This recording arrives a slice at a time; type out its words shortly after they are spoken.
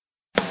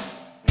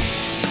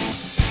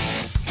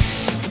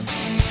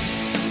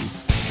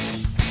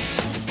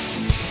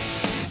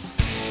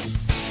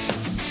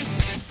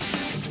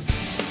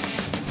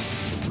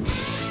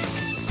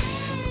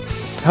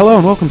Hello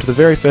and welcome to the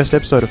very first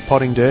episode of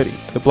Potting Dirty,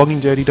 the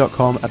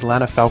bloggingdirty.com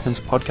Atlanta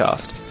Falcons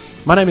podcast.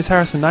 My name is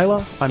Harrison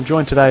Naylor. I'm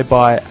joined today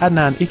by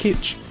Adnan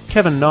Ikic,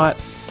 Kevin Knight,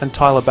 and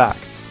Tyler Back.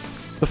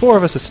 The four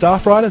of us are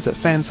staff writers at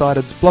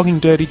Fansided's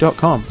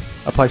bloggingdirty.com,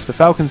 a place for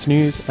Falcons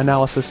news,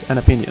 analysis, and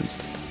opinions.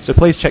 So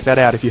please check that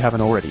out if you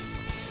haven't already.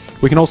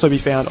 We can also be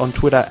found on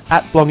Twitter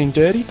at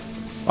bloggingdirty.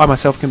 I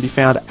myself can be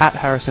found at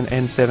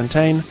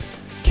HarrisonN17,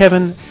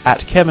 Kevin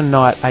at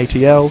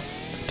KevinKnightATL,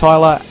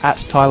 Tyler at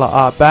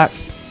TylerRBack,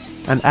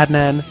 and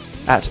Adnan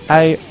at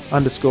 _Spaha_Ikic.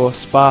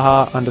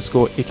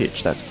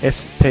 That's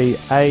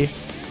SPAHA_Ikic,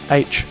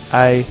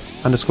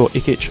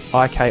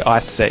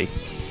 IKIC.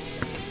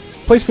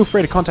 Please feel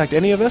free to contact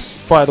any of us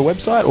via the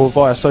website or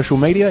via social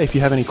media if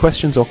you have any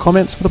questions or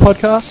comments for the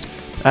podcast,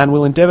 and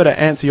we'll endeavour to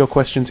answer your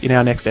questions in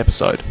our next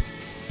episode.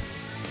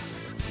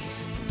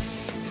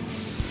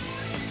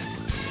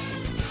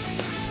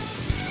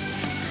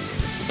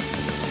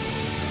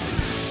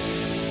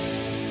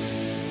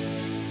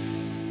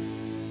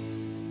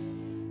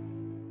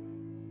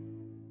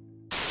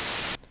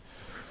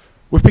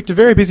 We've picked a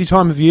very busy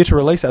time of year to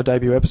release our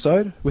debut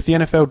episode, with the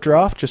NFL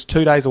draft just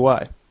 2 days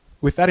away.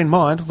 With that in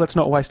mind, let's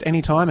not waste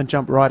any time and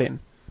jump right in.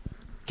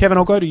 Kevin,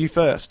 I'll go to you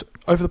first.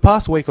 Over the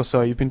past week or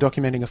so, you've been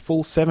documenting a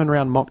full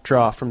 7-round mock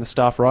draft from the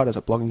staff writers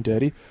at Blogging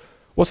Dirty.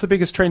 What's the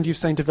biggest trend you've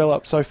seen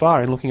develop so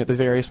far in looking at the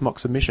various mock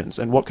submissions,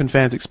 and what can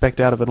fans expect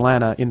out of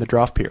Atlanta in the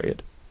draft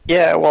period?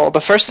 Yeah, well,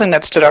 the first thing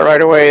that stood out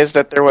right away is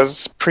that there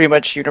was pretty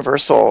much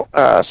universal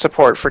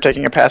support for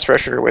taking a pass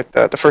rusher with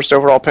the first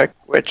overall pick,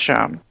 which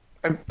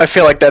I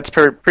feel like that's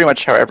pretty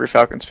much how every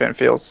Falcons fan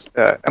feels,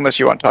 unless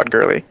you want Todd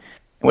Gurley,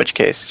 in which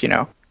case,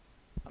 I'm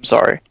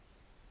sorry.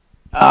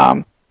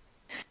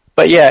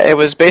 But yeah, it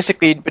was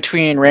basically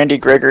between Randy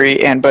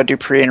Gregory and Bud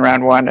Dupree in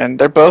round one, and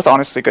they're both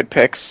honestly good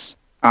picks.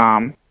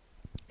 But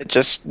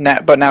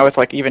now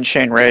with even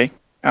Shane Ray,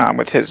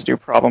 with his new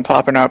problem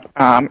popping up,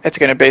 it's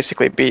going to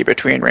basically be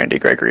between Randy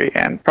Gregory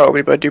and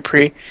probably Bud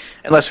Dupree,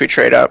 unless we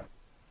trade up.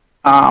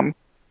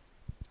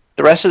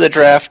 The rest of the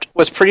draft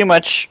was pretty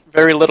much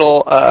very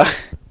little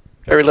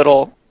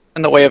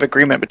in the way of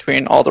agreement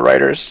between all the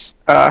writers.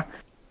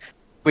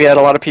 We had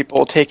a lot of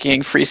people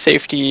taking free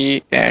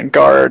safety and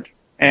guard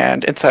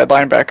and inside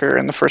linebacker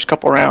in the first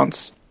couple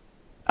rounds.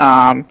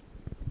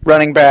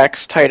 Running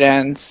backs, tight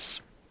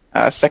ends,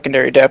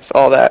 secondary depth,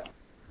 all that.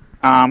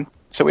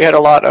 So we had a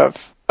lot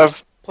of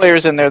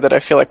players in there that I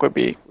feel like would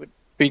be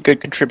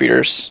good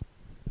contributors.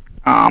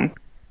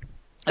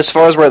 As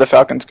far as where the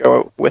Falcons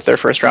go with their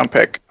first round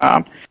pick,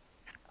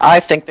 I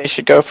think they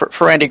should go for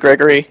Randy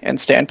Gregory and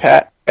stand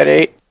pat at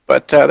 8,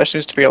 but there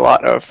seems to be a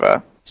lot of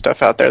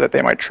stuff out there that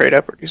they might trade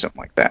up or do something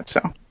like that.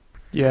 So,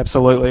 yeah,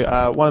 absolutely.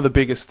 One of the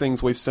biggest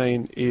things we've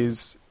seen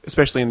is,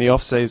 especially in the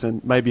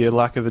off-season, maybe a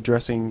lack of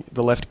addressing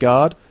the left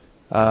guard.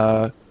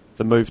 The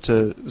move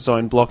to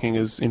zone blocking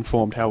has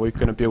informed how we're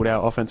going to build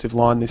our offensive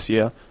line this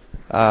year.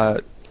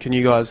 Can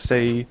you guys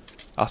see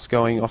us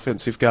going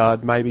offensive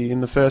guard maybe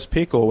in the first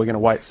pick, or we're going to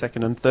wait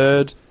second and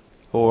third?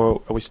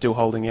 Or are we still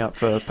holding out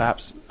for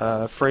perhaps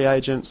a free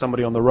agent,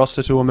 somebody on the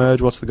roster to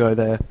emerge? What's the go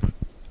there?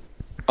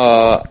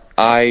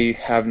 I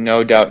have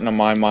no doubt in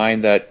my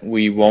mind that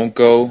we won't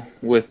go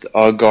with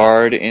a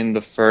guard in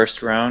the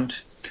first round.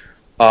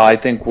 I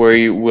think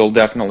we will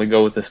definitely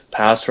go with a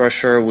pass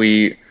rusher.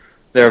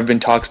 There have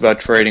been talks about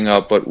trading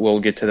up, but we'll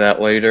get to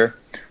that later.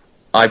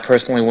 I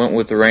personally went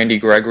with Randy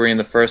Gregory in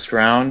the first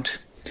round,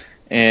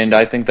 and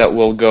I think that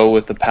we'll go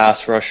with the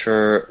pass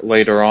rusher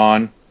later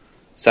on.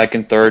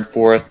 Second, third,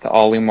 fourth,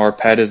 Ollie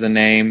Marpet is a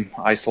name.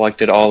 I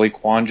selected Ollie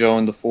Quanjo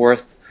in the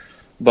fourth.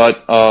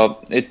 But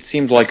it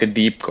seems like a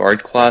deep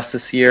guard class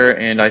this year,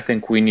 and I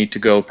think we need to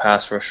go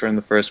pass rusher in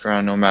the first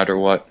round no matter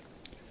what.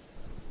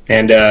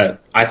 And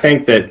I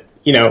think that,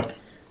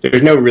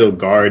 there's no real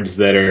guards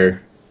that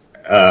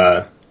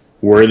are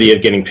worthy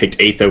of getting picked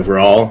 8th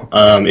overall.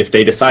 If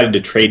they decided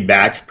to trade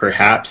back,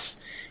 perhaps,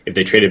 if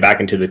they traded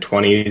back into the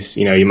 20s,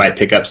 you might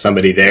pick up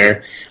somebody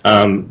there.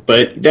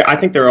 But I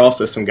think there are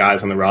also some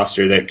guys on the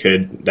roster that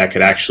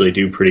could actually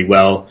do pretty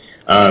well.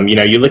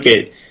 You look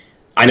at,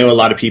 I know a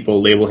lot of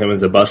people label him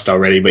as a bust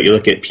already, but you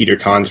look at Peter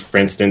Kahns, for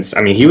instance.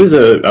 I mean, he was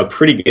a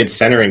pretty good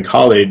center in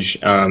college,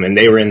 and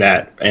they were in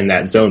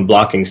that zone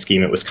blocking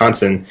scheme at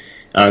Wisconsin.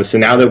 So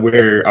now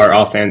that our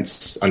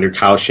offense under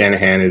Kyle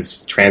Shanahan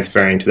is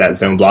transferring to that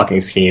zone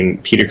blocking scheme,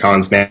 Peter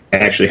Kahns may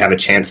actually have a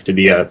chance to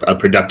be a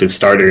productive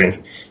starter,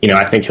 and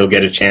I think he'll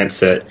get a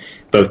chance at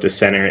both the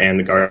center and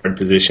the guard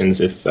positions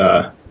if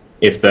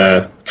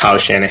the Kyle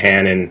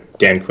Shanahan and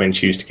Dan Quinn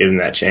choose to give him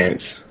that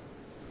chance.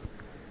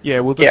 Yeah,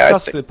 we'll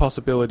discuss the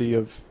possibility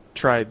of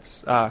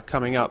trades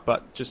coming up,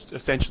 but just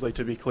essentially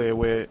to be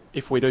clear,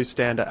 if we do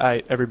stand at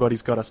 8,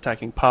 everybody's got us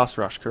taking pass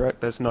rush,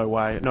 correct? There's no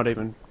way, not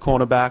even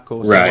cornerback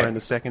or somewhere in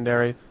the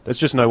secondary. There's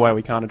just no way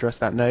we can't address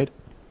that need.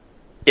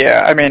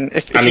 Yeah, I mean,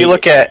 if you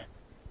look at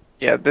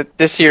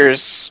this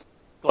year's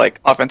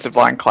offensive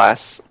line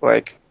class,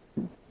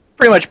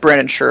 pretty much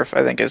Brandon Scherf,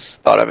 I think, is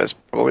thought of as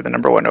probably the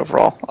number 1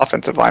 overall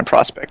offensive line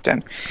prospect.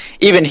 And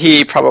even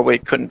he probably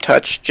couldn't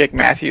touch Jake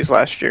Matthews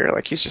last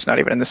year. He's just not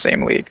even in the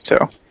same league.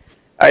 So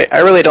I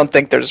really don't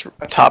think there's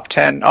a top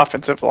 10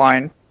 offensive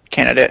line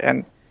candidate,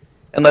 and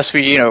unless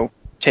we,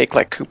 take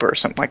like Cooper or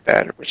something like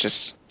that, which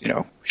is,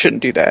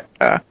 shouldn't do that.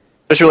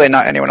 There's really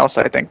not anyone else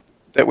I think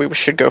that we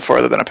should go for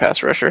other than a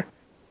pass rusher.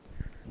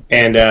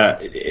 And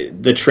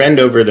the trend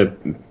over the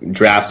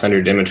drafts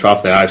under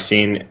Dimitroff that I've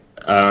seen,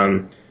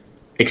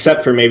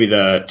 except for maybe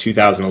the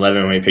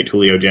 2011 when he picked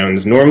Julio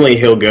Jones, normally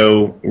he'll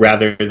go,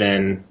 rather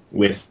than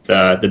with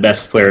the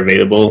best player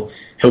available,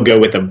 he'll go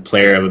with a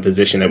player of a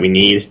position that we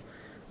need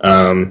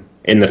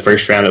in the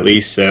first round at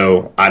least.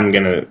 So I'm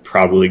going to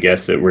probably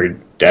guess that we're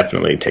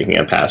definitely taking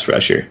a pass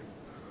rusher.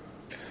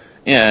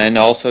 Yeah, and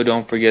also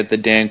don't forget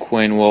that Dan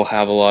Quinn will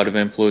have a lot of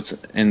influence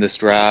in this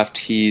draft.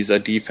 He's a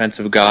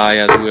defensive guy,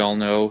 as we all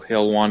know.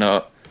 He'll want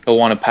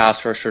a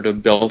pass rusher to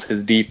build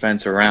his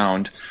defense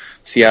around.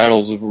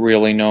 Seattle's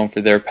really known for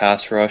their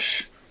pass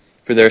rush,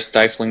 for their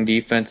stifling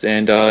defense,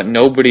 and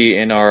nobody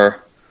in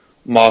our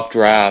mock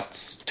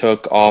drafts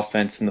took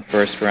offense in the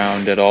first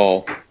round at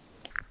all.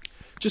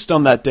 Just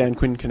on that Dan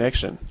Quinn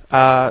connection,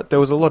 there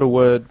was a lot of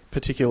word,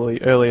 particularly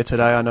earlier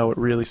today, I know it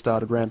really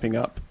started ramping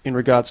up, in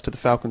regards to the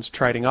Falcons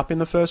trading up in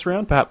the first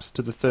round, perhaps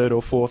to the 3rd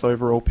or 4th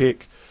overall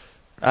pick.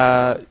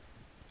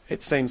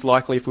 It seems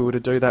likely if we were to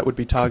do that, would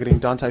be targeting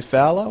Dante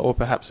Fowler or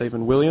perhaps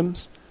even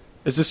Williams.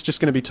 Is this just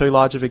going to be too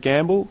large of a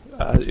gamble?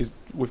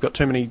 We've got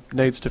too many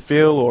needs to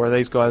fill, or are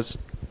these guys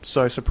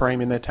so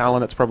supreme in their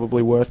talent it's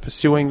probably worth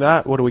pursuing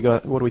that? What do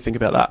we think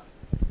about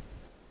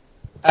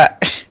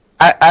that?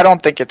 I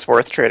don't think it's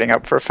worth trading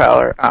up for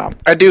Fowler.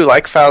 I do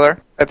like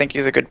Fowler. I think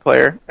he's a good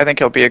player. I think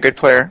he'll be a good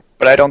player.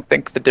 But I don't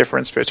think the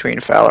difference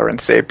between Fowler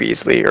and, say,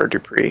 Beasley or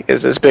Dupree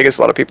is as big as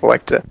a lot of people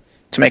like to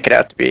make it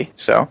out to be.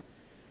 So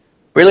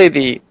really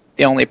the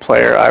only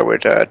player I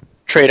would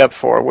trade up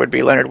for would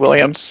be Leonard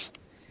Williams.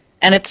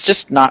 And it's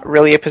just not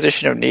really a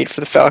position of need for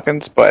the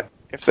Falcons. But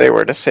if they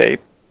were to, say,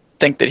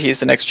 think that he's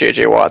the next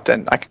J.J. Watt,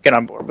 then I could get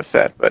on board with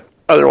that. But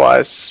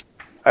otherwise,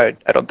 I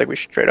don't think we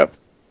should trade up.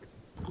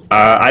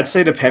 I'd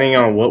say depending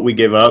on what we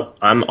give up,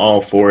 I'm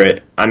all for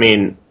it. I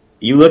mean,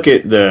 you look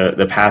at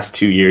the past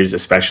 2 years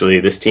especially,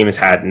 this team has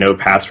had no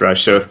pass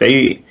rush. So if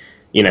they,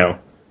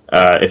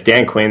 if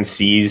Dan Quinn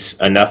sees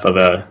enough of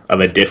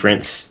a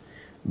difference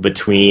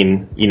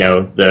between,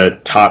 the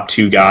top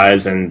 2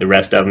 guys and the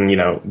rest of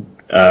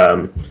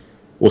them,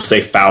 we'll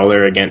say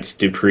Fowler against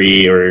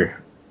Dupree or,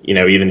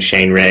 even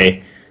Shane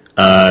Ray,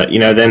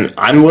 then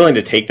I'm willing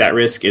to take that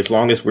risk as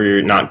long as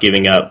we're not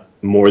giving up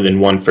more than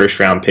one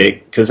first-round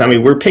pick, because,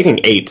 we're picking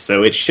 8,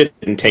 so it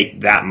shouldn't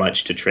take that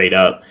much to trade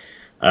up.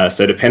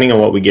 So depending on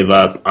what we give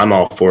up, I'm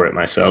all for it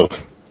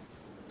myself.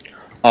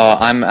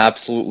 I'm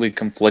absolutely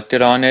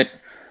conflicted on it.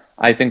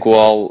 I think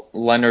while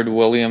Leonard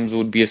Williams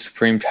would be a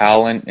supreme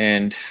talent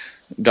and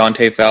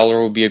Dante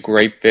Fowler would be a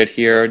great fit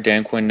here,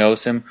 Dan Quinn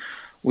knows him,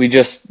 we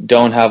just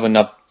don't have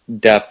enough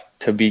depth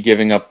to be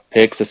giving up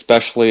picks,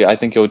 especially I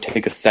think it would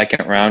take a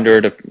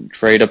second-rounder to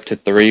trade up to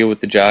 3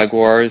 with the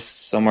Jaguars,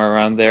 somewhere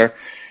around there.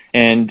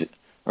 And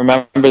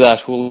remember that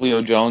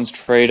Julio Jones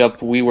trade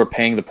up, we were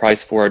paying the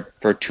price for it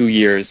for 2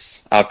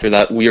 years. After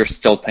that, we are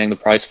still paying the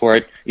price for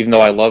it. Even though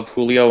I love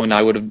Julio and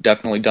I would have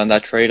definitely done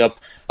that trade up,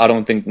 I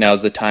don't think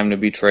now's the time to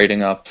be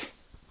trading up.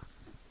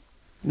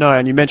 No,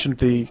 and you mentioned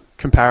the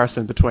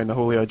comparison between the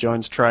Julio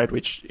Jones trade,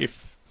 which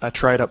if a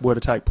trade up were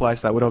to take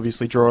place, that would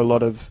obviously draw a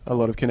lot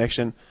of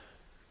connection.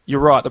 You're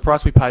right, the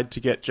price we paid to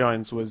get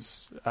Jones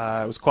was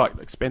quite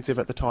expensive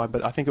at the time,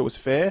 but I think it was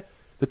fair.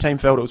 The team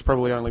felt it was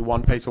probably only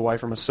one piece away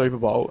from a Super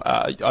Bowl.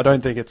 I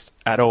don't think it's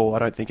at all. I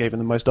don't think even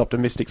the most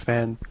optimistic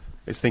fan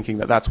is thinking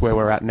that that's where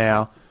we're at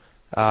now.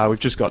 We've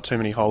just got too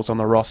many holes on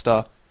the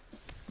roster.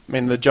 I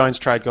mean, the Jones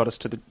trade got us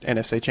to the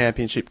NFC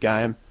Championship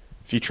game.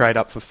 If you trade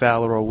up for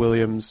Fowler or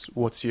Williams,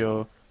 what's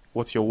your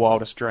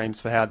wildest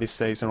dreams for how this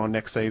season or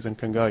next season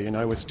can go?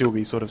 We'll still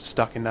be sort of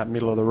stuck in that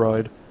middle of the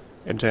road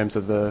in terms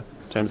of the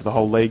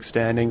whole league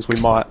standings. We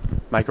might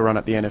make a run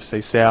at the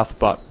NFC South,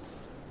 but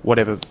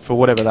whatever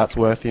that's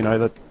worth,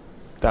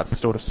 that's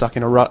sort of stuck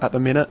in a rut at the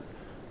minute.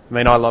 I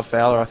mean, I love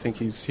Fowler. I think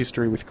his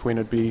history with Quinn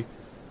would be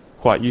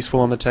quite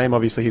useful on the team.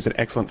 Obviously, he's an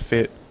excellent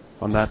fit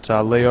on that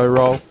Leo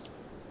role.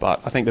 But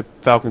I think the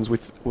Falcons,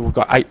 we've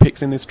got 8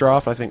 picks in this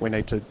draft. I think we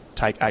need to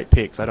take 8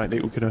 picks. I don't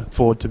think we can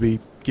afford to be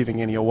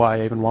giving any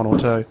away, even 1 or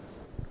 2.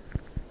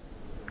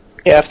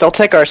 Yeah, if they'll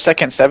take our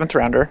second 7th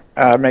rounder,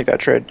 make that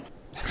trade.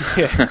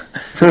 Yeah.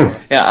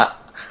 Yeah.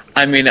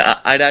 I mean,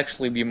 I'd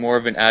actually be more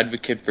of an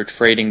advocate for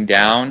trading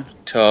down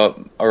to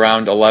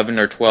around 11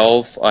 or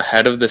 12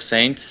 ahead of the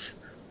Saints,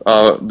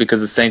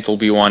 because the Saints will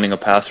be wanting a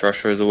pass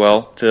rusher as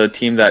well, to a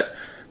team that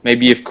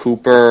maybe if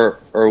Cooper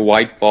or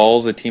White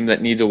falls, a team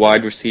that needs a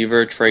wide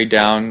receiver, trade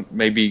down,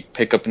 maybe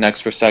pick up an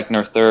extra 2nd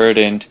or 3rd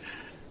and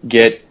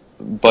get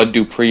Bud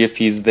Dupree if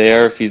he's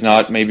there. If he's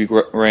not, maybe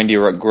Randy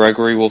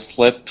Gregory will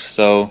slip,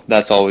 so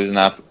that's always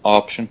an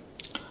option.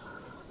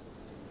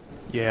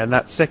 Yeah, and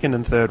that 2nd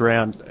and 3rd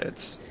round,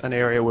 it's an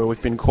area where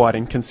we've been quite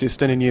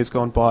inconsistent in years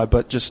gone by,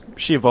 but just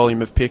sheer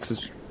volume of picks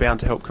is bound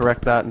to help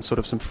correct that, and sort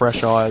of some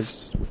fresh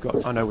eyes.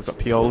 I know we've got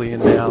Pioli in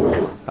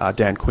now,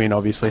 Dan Quinn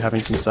obviously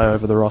having some say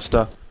over the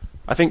roster.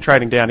 I think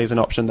trading down is an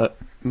option that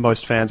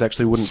most fans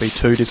actually wouldn't be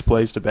too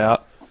displeased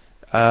about.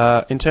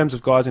 In terms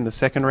of guys in the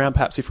second round,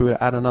 perhaps if we were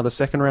to add another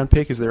second round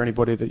pick, is there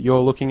anybody that you're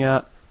looking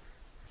at?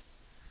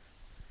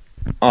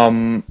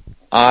 In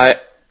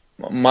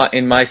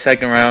my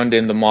second round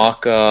in the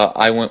mock,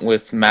 I went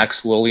with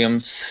Max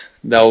Williams.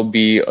 That would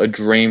be a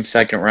dream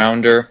second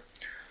rounder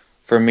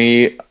for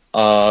me.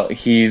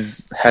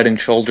 He's head and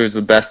shoulders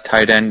the best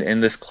tight end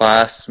in this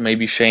class.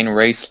 Maybe Shane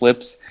Ray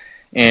slips,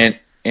 and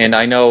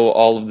I know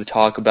all of the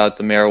talk about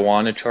the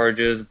marijuana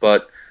charges,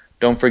 but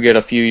don't forget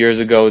a few years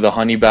ago the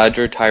Honey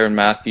Badger, Tyrann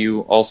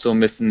Mathieu, also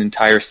missed an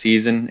entire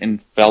season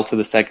and fell to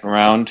the second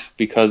round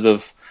because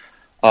of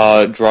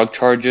drug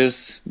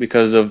charges,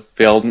 because of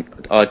failed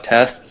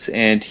tests,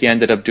 and he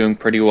ended up doing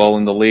pretty well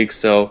in the league.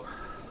 So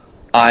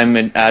I'm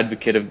an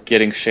advocate of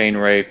getting Shane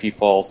Ray if he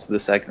falls to the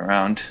second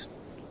round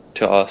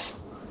to us.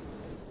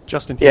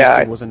 Justin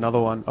Houston was another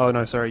one. Oh,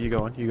 no, sorry, you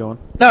go on.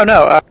 No.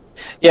 I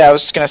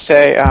was just going to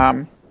say,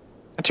 in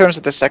terms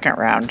of the second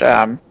round,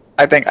 I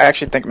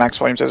actually think Max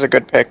Williams is a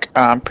good pick,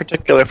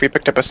 particularly if we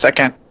picked up a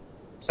second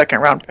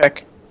round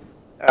pick.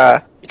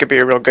 He could be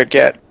a real good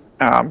get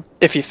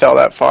if he fell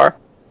that far.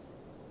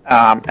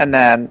 And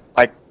then,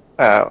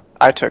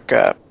 I took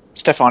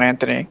Stephon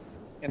Anthony,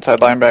 inside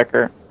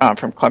linebacker,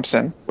 from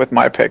Clemson with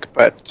my pick,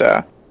 but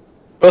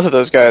both of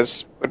those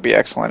guys would be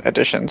excellent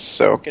additions,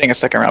 so getting a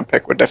second round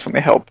pick would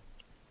definitely help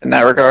in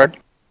that regard.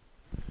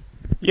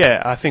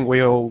 Yeah, I think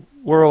we're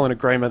all in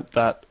agreement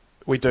that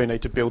we do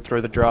need to build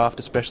through the draft,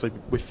 especially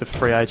with the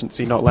free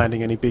agency not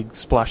landing any big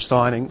splash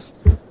signings.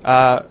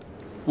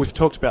 We've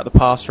talked about the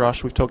pass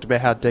rush, we've talked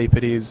about how deep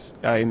it is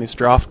in this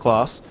draft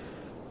class,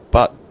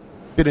 but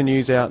a bit of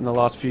news out in the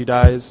last few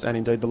days, and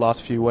indeed the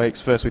last few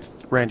weeks, first with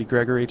Randy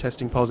Gregory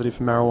testing positive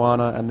for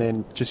marijuana, and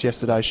then just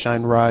yesterday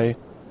Shane Ray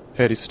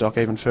hurt his stock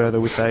even further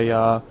with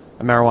a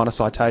marijuana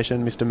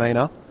citation,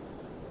 misdemeanor.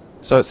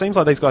 So it seems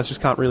like these guys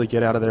just can't really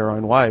get out of their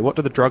own way. What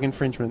do the drug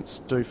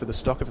infringements do for the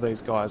stock of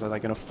these guys? Are they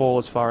going to fall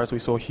as far as we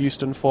saw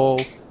Houston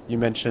fall? You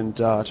mentioned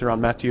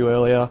Tyrann Mathieu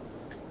earlier.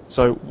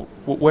 So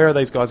where are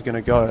these guys going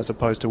to go as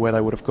opposed to where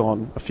they would have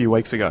gone a few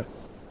weeks ago?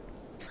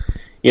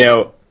 You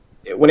know,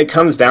 when it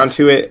comes down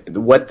to it,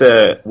 what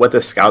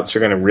the scouts are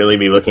going to really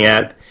be looking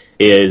at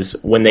is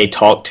when they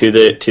talk to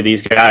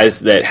these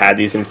guys that had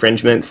these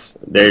infringements,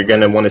 they're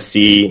going to want to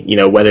see, you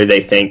know, whether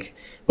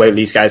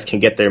these guys can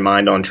get their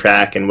mind on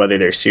track and whether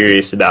they're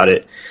serious about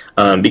it.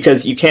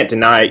 Because you can't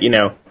deny, you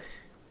know,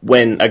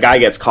 when a guy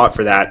gets caught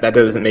for that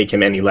doesn't make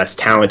him any less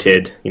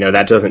talented. You know,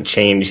 that doesn't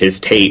change his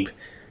tape.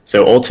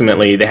 So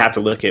ultimately, they have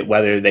to look at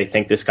whether they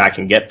think this guy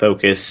can get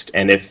focused,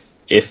 and if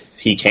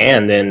he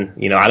can, then,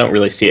 you know, I don't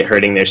really see it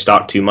hurting their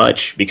stock too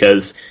much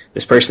because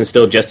this person's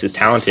still just as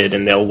talented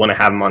and they'll want to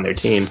have him on their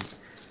team.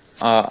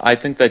 I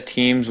think that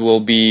teams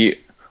will be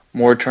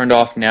more turned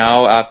off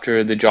now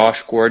after the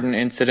Josh Gordon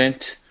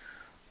incident.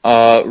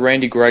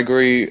 Randy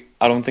Gregory,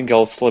 I don't think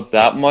he'll slip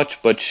that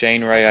much, but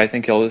Shane Ray, I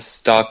think his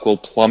stock will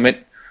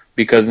plummet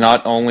because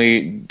not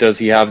only does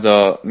he have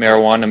the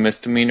marijuana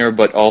misdemeanor,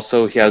 but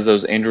also he has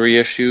those injury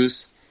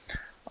issues.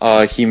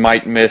 He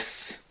might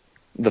miss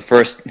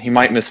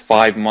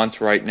 5 months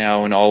right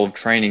now in all of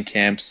training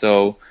camp,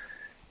 so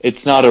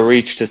it's not a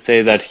reach to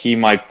say that he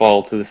might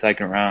fall to the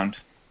second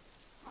round.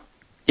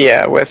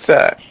 Yeah, with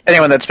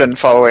anyone that's been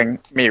following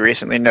me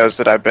recently knows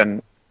that I've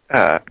been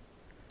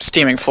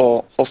steaming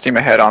full steam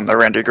ahead on the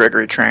Randy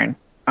Gregory train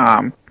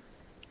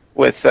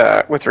with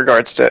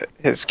regards to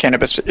his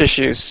cannabis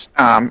issues,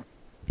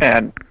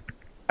 and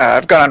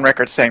I've gone on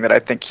record saying that I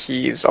think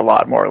he's a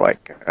lot more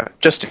like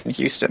Justin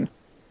Houston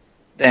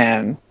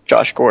than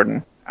Josh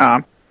Gordon.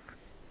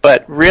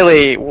 But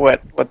really,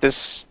 what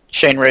this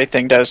Shane Ray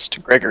thing does to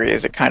Gregory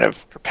is it kind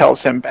of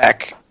propels him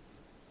back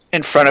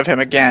in front of him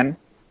again,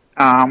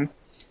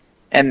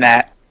 and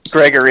that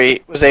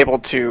Gregory was able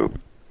to,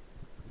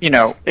 you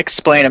know,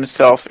 explain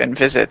himself in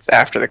visits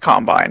after the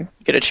combine,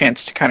 get a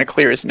chance to kind of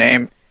clear his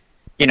name,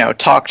 you know,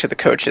 talk to the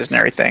coaches and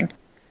everything.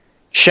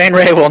 Shane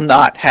Ray will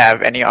not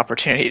have any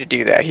opportunity to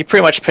do that. He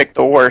pretty much picked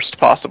the worst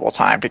possible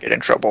time to get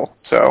in trouble.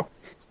 So,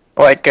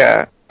 like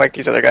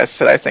these other guys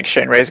said, I think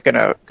Shane Ray is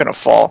gonna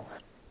fall.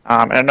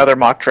 And another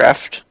mock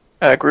draft,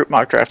 group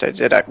mock draft I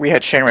did, we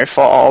had Shane Ray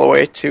fall all the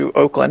way to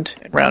Oakland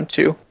in round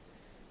 2.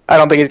 I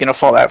don't think he's gonna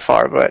fall that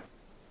far, but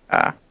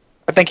I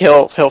think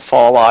he'll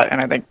fall a lot, and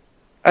I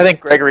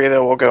think Gregory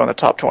though will go in the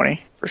top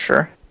 20 for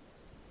sure.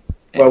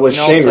 Well, with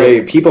Shane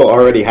Ray, people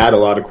already had a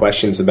lot of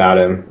questions about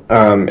him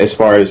as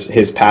far as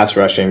his pass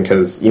rushing,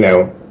 because, you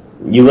know,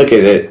 you look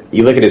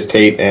at his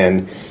tape,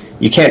 and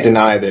you can't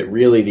deny that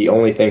really the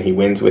only thing he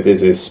wins with is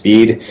his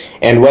speed,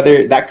 and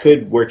whether that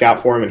could work out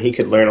for him and he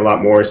could learn a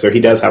lot more, so he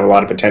does have a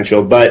lot of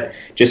potential, but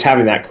just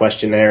having that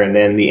question there and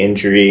then the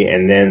injury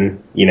and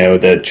then, you know,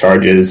 the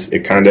charges,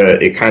 it kind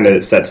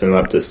of sets him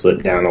up to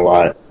slip down a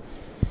lot.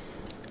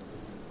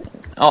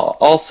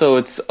 Also,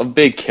 it's a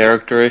big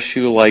character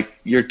issue. Like,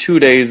 you're 2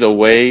 days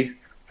away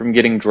from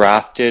getting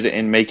drafted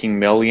and making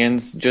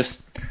millions.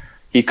 Just,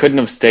 he couldn't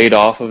have stayed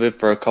off of it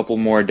for a couple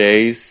more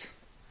days.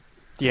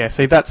 Yeah,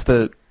 see, that's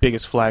the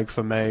biggest flag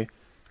for me.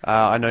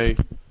 I know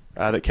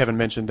that Kevin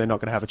mentioned, they're not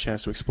going to have a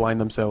chance to explain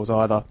themselves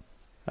either,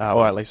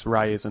 or at least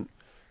Ray isn't.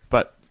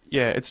 But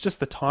yeah, it's just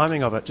the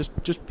timing of it.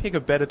 Just pick a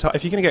better time.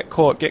 If you're going to get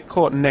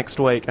caught next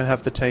week and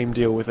have the team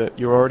deal with it.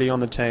 You're already on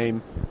the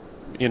team.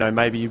 You know,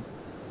 maybe you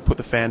put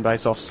the fan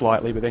base off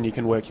slightly, but then you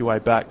can work your way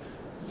back.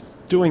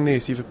 Doing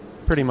this, you've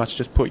pretty much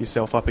just put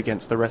yourself up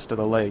against the rest of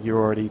the league. You're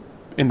already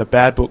in the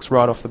bad books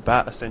right off the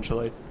bat,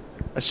 essentially.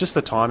 It's just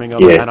the timing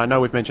of it, and I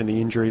know we've mentioned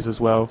the injuries as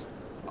well.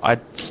 I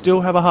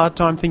still have a hard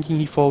time thinking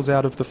he falls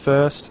out of the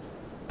first,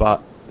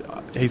 but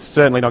he's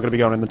certainly not going to be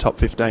going in the top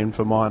 15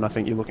 for mine. I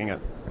think you're looking at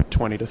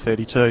 20 to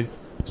 32,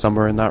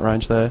 somewhere in that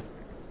range there.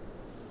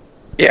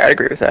 Yeah, I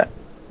agree with that.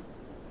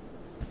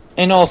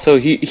 And also,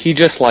 he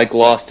just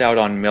lost out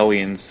on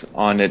millions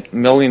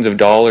of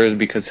dollars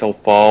because he'll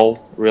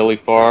fall really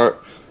far.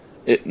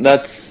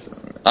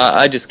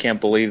 I just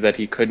can't believe that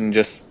he couldn't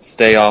just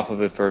stay off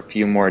of it for a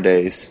few more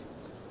days.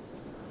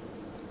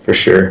 For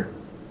sure.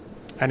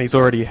 And he's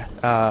already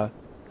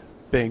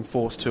being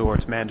forced to, or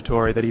it's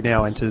mandatory that he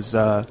now enters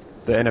the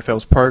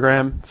NFL's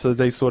program for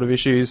these sort of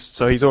issues.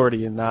 So he's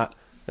already in that.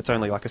 It's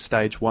only like a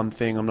stage 1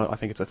 thing. I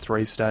think it's a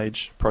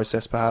 3-stage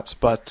process perhaps,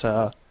 but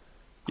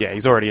yeah,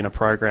 he's already in a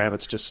program.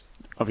 It's just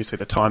obviously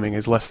the timing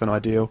is less than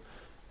ideal.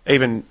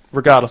 Even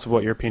regardless of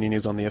what your opinion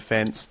is on the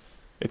offence,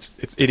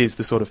 it is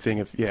the sort of thing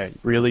of, yeah,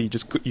 really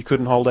you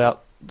couldn't hold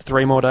out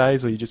 3 more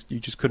days, or you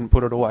just couldn't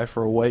put it away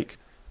for a week.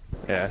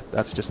 Yeah,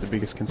 that's just the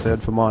biggest concern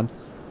for mine.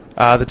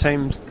 The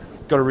team's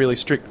got a really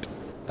strict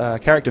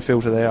character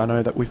filter there. I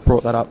know that we've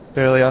brought that up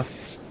earlier.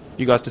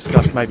 You guys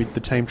discussed maybe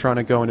the team trying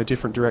to go in a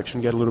different direction,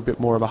 get a little bit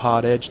more of a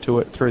hard edge to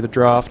it through the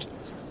draft.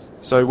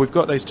 So we've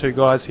got these 2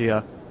 guys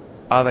here.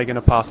 Are they going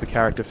to pass the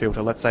character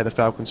filter? Let's say the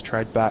Falcons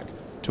trade back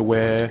to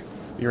where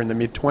you're in the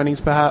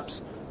mid-20s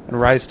perhaps,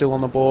 and Ray's still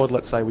on the board.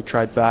 Let's say we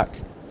trade back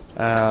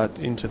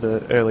into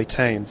the early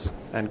teens,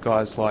 and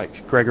guys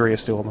like Gregory are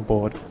still on the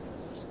board.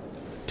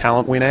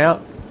 Talent win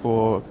out,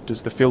 or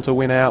does the filter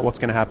win out? What's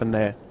going to happen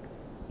there?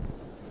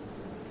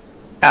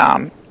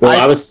 I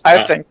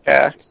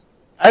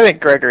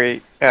think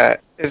Gregory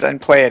is in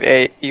play at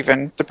 8,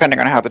 even depending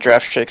on how the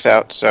draft shakes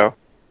out. So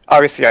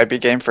obviously, I'd be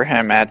game for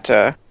him at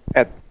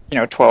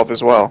 12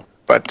 as well.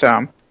 But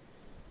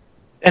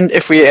and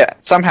if we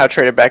somehow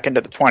trade it back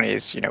into the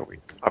 20s, we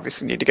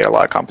obviously need to get a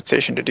lot of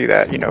compensation to do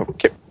that.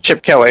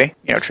 Chip Kelly,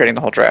 trading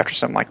the whole draft or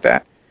something like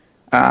that.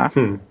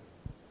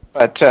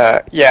 But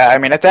yeah, I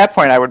mean, at that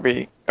point, I would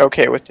be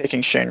okay with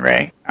taking Shane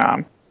Ray.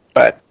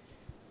 But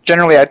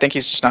generally, I think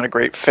he's just not a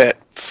great fit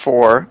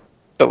for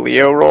the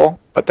Leo role.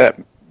 But that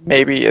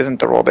maybe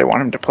isn't the role they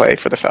want him to play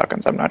for the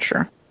Falcons. I'm not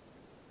sure.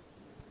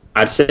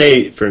 I'd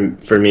say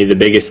for me, the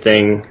biggest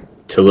thing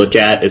to look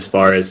at, as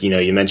far as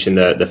you mentioned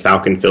the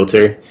Falcon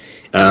filter,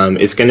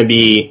 it's going to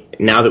be,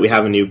 now that we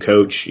have a new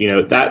coach.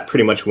 That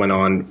pretty much went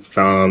on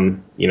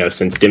from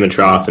since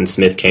Dimitroff and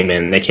Smith came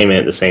in. They came in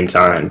at the same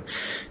time.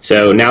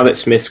 So now that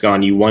Smith's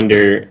gone, you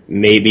wonder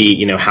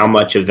maybe how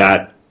much of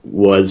that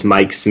was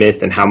Mike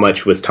Smith and how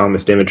much was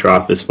Thomas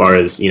Dimitroff, as far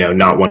as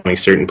not wanting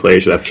certain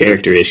players who have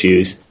character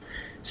issues.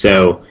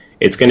 So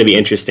it's going to be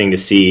interesting to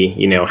see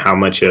how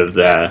much of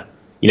the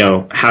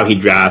how he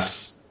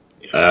drafts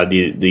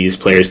these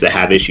players that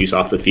have issues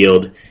off the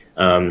field,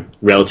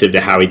 relative to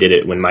how he did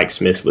it when Mike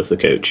Smith was the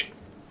coach.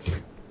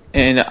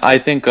 And I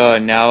think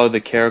now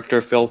the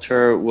character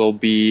filter will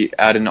be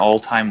at an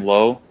all-time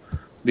low,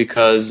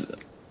 because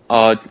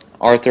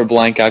Arthur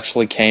Blank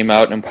actually came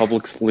out and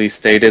publicly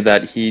stated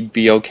that he'd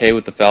be okay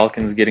with the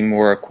Falcons getting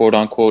more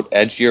quote-unquote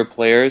edgier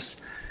players.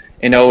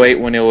 In 2008,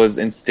 when it was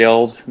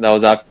instilled, that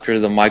was after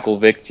the Michael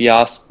Vick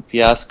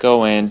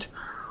fiasco, and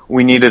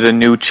we needed a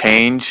new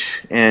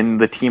change in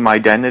the team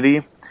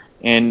identity,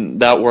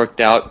 and that worked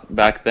out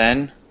back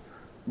then.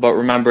 But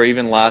remember,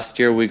 even last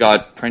year, we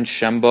got Prince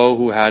Shembo,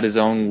 who had his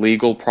own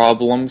legal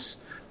problems.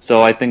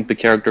 So I think the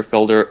character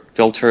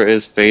filter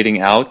is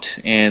fading out,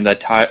 and that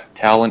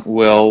talent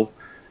will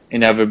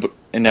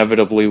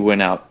inevitably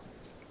win out.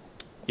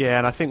 Yeah,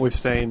 and I think we've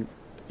seen,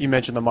 you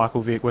mentioned the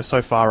Michael Vick, we're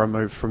so far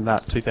removed from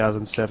that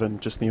 2007,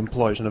 just the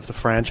implosion of the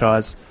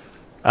franchise.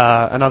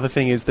 Another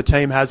thing is the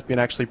team has been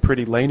actually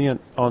pretty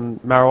lenient on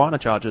marijuana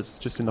charges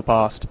just in the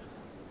past.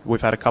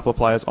 We've had a couple of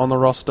players on the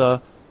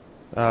roster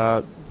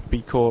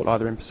be caught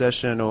either in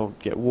possession or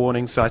get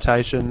warning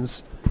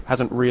citations.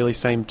 Hasn't really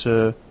seemed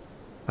to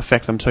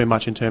affect them too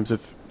much in terms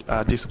of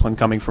discipline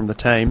coming from the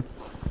team.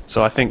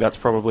 So I think that's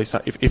probably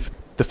if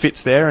the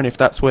fit's there, and if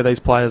that's where these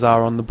players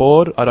are on the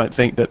board, I don't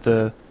think that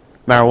the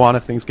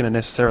marijuana thing's going to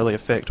necessarily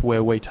affect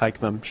where we take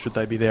them. Should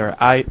they be there at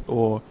 8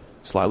 or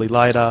slightly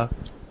later,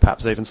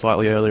 perhaps even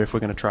slightly earlier if we're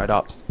going to trade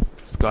up,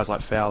 guys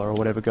like Fowler or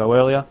whatever go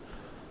earlier.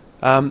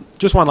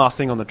 Just one last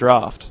thing on the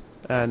draft,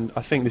 and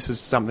I think this is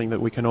something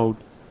that we can all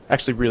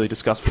actually really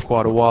discuss for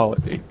quite a while.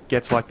 It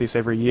gets like this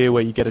every year,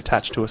 where you get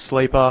attached to a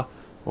sleeper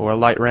or a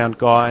late round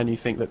guy and you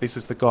think that this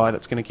is the guy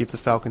that's going to give the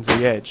Falcons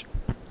the edge.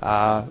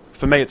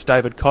 For me, it's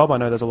David Cobb. I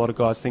know there's a lot of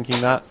guys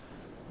thinking that.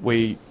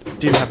 We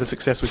didn't have the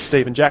success with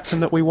Steven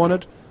Jackson that we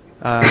wanted,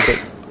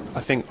 but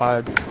I think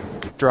I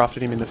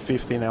drafted him in the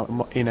 5th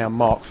in our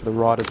mock, for the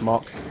Riders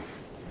mock.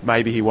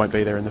 maybe he won't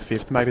be there in the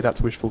 5th. Maybe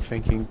that's wishful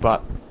thinking,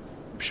 but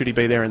should he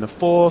be there in the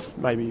 4th?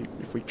 Maybe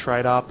if we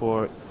trade up,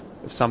 or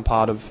if some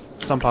part of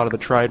the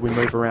trade we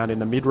move around in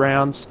the mid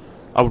rounds.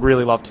 I would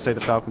really love to see the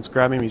Falcons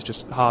grab him. He's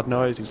just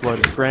hard-nosed, he's low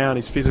to the ground,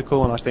 he's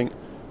physical, and I think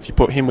if you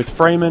put him with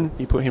Freeman,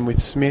 you put him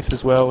with Smith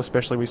as well,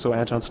 especially we saw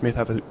Anton Smith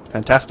have a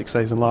fantastic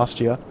season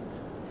last year.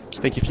 I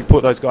think if you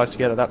put those guys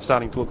together, that's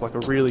starting to look like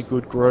a really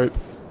good group.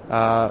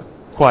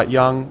 Quite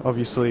young,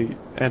 obviously.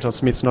 Anton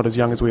Smith's not as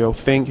young as we all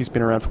think. He's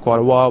been around for quite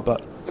a while,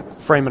 but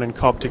Freeman and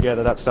Cobb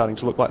together, that's starting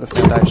to look like the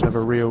foundation of a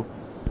real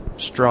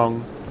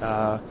strong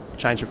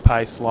change of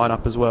pace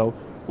lineup as well.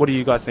 What do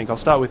you guys think? I'll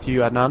start with you,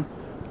 Adnan.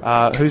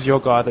 Who's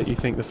your guy that you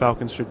think the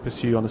Falcons should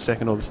pursue on the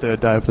 2nd or the 3rd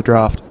day of the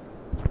draft?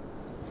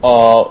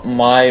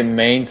 My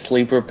main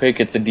sleeper pick,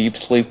 it's a deep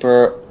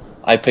sleeper.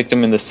 I picked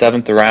him in the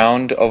 7th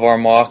round of our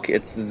mock.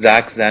 It's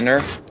Zach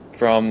Zenner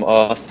from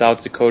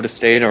South Dakota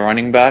State, a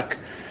running back.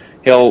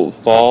 He'll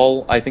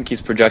fall. I think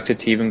he's projected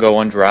to even go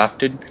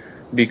undrafted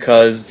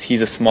because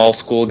he's a small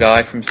school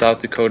guy from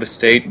South Dakota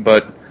State,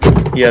 but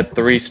he had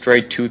 3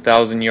 straight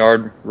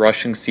 2,000-yard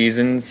rushing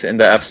seasons in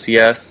the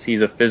FCS.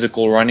 He's a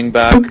physical running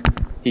back.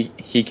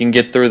 He can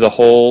get through the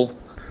hole.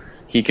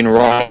 He can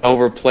run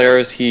over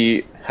players.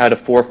 He had a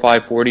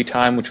 4.5 40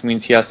 time, which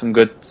means he has some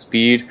good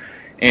speed.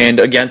 And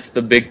against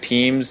the big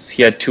teams,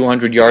 he had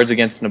 200 yards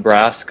against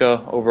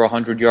Nebraska, over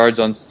 100 yards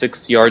on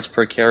 6 yards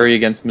per carry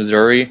against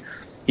Missouri.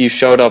 He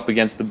showed up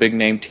against the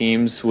big-name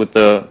teams with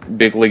the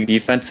big league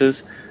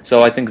defenses.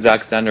 So I think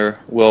Zach Zenner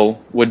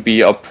would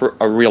be a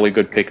really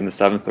good pick in the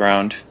 7th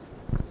round.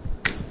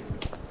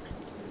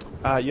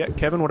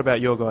 Kevin, what about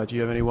your guy? Do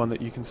you have anyone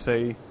that you can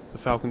see the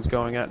Falcons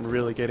going at and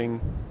really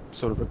getting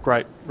sort of a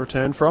great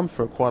return from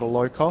for quite a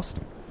low cost?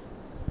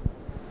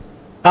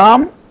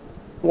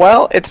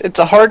 Well, it's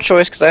a hard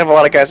choice because I have a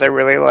lot of guys I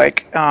really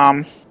like.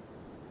 We're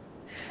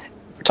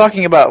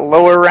talking about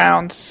lower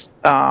rounds,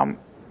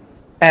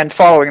 and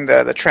following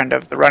the trend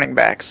of the running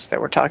backs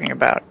that we're talking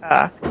about.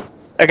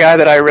 A guy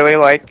that I really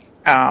like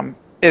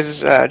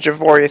is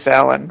Javorius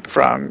Allen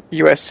from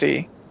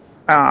USC.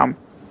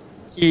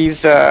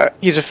 He's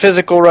a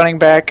physical running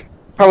back,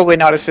 probably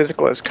not as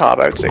physical as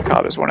Cobb. I would say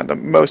Cobb is one of the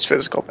most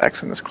physical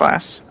backs in this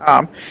class.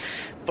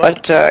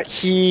 But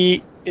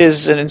he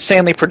is an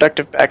insanely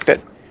productive back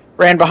that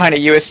ran behind a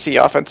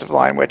USC offensive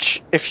line,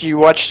 which, if you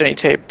watched any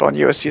tape on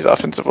USC's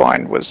offensive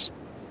line, was...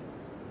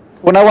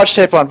 When I watched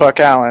tape on Buck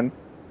Allen,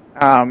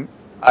 I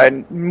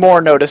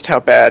more noticed how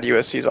bad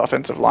USC's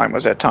offensive line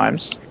was at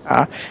times.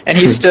 And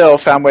he still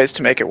found ways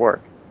to make it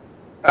work.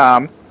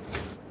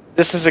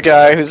 This is a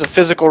guy who's a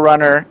physical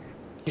runner.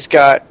 He's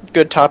got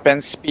good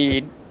top-end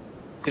speed.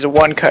 He's a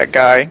one-cut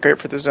guy, great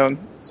for the zone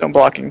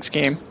blocking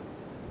scheme.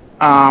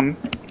 And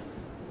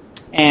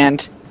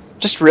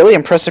just really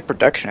impressive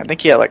production. I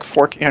think he had like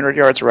 1,400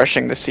 yards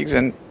rushing this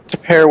season to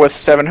pair with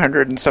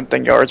 700 and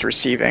something yards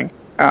receiving.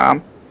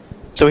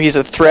 So he's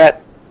a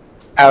threat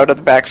out of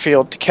the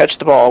backfield to catch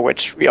the ball,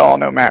 which we all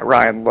know Matt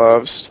Ryan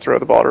loves to throw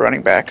the ball to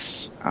running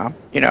backs.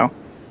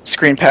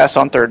 Screen pass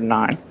on 3rd and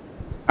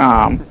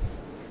 9.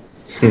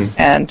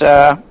 And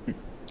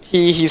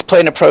he's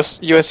played in a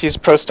USC's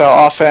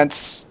pro-style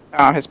offense.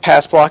 His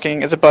pass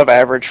blocking is above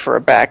average for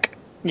a back,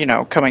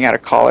 coming out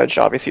of college.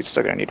 Obviously, he's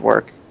still going to need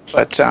work.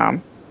 But,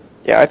 I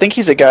think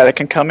he's a guy that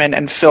can come in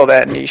and fill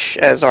that niche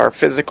as our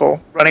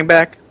physical running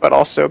back, but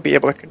also be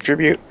able to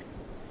contribute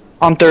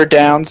on 3rd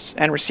downs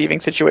and receiving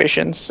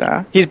situations.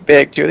 He's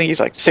big, too. I think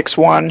he's like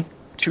 6'1",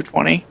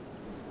 220.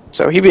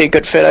 So he'd be a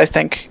good fit, I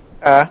think.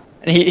 And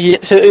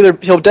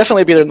he'll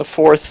definitely be there in the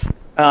 4th,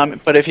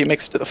 but if he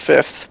makes it to the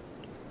 5th,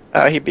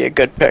 he'd be a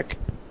good pick.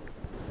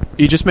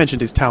 You just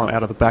mentioned his talent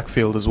out of the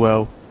backfield as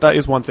well. That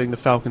is one thing the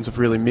Falcons have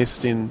really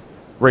missed in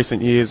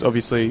recent years.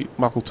 Obviously,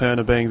 Michael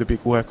Turner being the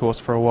big workhorse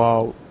for a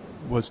while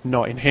was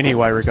not in any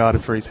way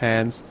regarded for his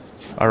hands.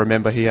 I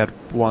remember he had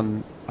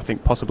one, I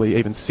think possibly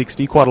even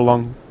 60, quite a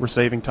long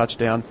receiving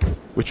touchdown,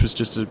 which was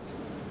just a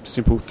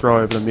simple throw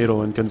over the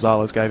middle, and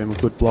Gonzalez gave him a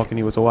good block and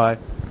he was away.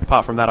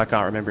 Apart from that, I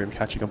can't remember him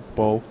catching a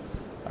ball.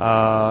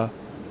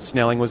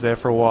 Snelling was there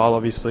for a while,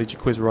 obviously.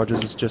 Jaquiz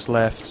Rogers has just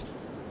left.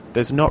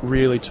 There's not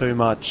really too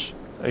much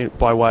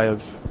by way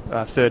of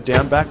 3rd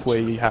down back where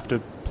you have to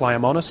play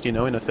him honest, in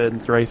a 3rd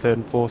and 3, 3rd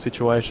and 4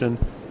 situation.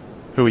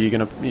 Who are you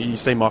going to... You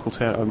see Michael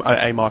Turner,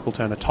 a Michael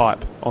Turner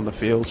type on the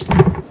field.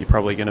 You're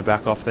probably going to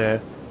back off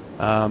there.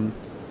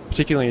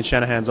 Particularly in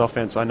Shanahan's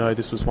offense, I know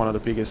this was one of the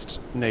biggest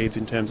needs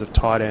in terms of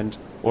tight end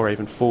or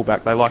even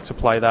fullback. They like to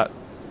play that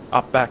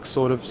up-back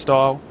sort of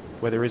style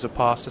where there is a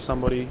pass to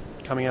somebody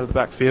coming out of the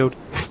backfield.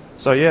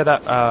 So,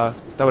 that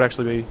would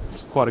actually be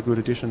quite a good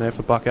addition there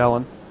for Buck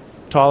Allen.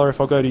 Tyler,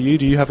 if I go to you,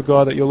 do you have a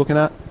guy that you're looking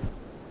at?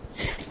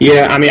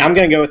 Yeah, I'm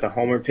going to go with the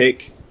homer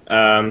pick.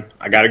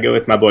 I got to go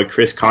with my boy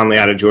Chris Conley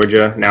out of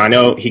Georgia. Now, I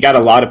know he got a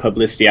lot of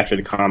publicity after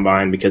the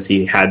combine because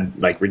he had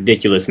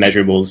ridiculous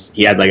measurables.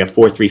 He had a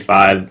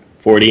 4.35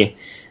 40,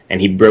 and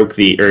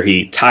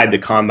he tied the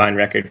combine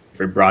record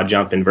for broad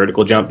jump and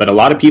vertical jump. But a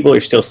lot of people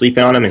are still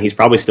sleeping on him, and he's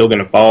probably still going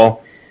to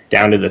fall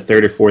down to the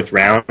 3rd or 4th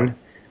round.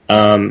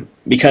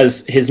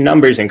 because his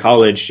numbers in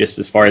college, just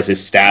as far as his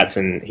stats,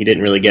 and he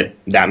didn't really get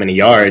that many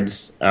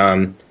yards.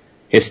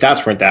 His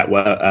stats weren't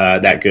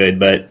that good,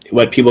 but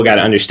what people got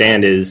to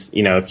understand is,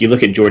 if you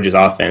look at Georgia's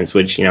offense,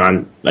 which,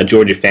 I'm a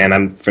Georgia fan,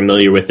 I'm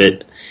familiar with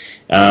it.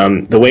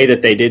 The way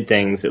that they did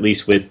things, at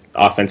least with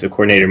offensive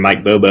coordinator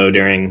Mike Bobo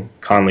during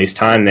Conley's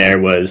time there,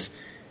 was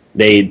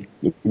they'd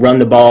run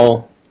the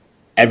ball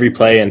every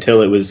play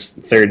until it was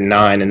 3rd and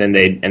 9, and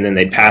then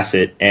they'd pass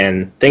it.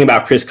 And the thing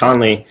about Chris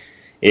Conley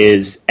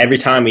is every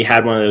time we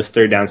had one of those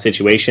 3rd down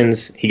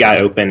situations, he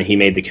got open, he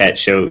made the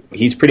catch. So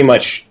he's pretty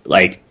much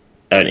like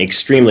an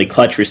extremely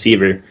clutch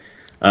receiver,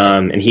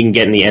 and he can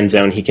get in the end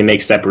zone. He can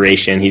make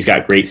separation. He's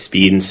got great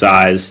speed and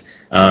size.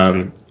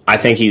 I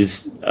think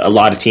a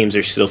lot of teams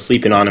are still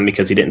sleeping on him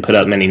because he didn't put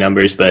up many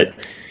numbers, but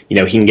he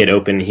can get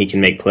open. He can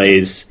make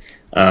plays.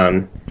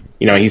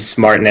 He's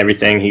smart and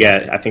everything.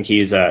 I think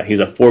he's a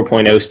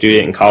 4.0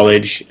 student in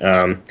college.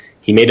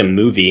 He made a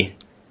movie.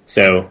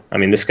 So,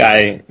 this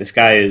guy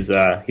is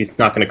he's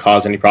not going to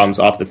cause any problems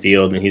off the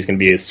field, and he's going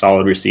to be a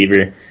solid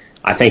receiver.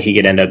 I think he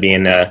could end up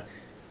being a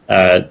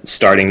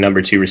starting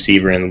number 2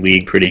 receiver in the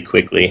league pretty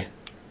quickly.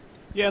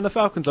 Yeah, and the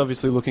Falcons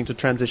obviously looking to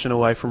transition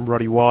away from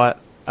Roddy White.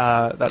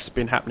 That's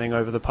been happening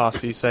over the past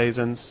few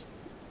seasons.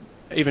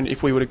 Even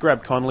if we were to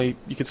grab Conley,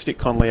 you could stick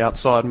Conley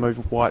outside and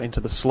move White into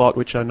the slot,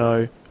 which I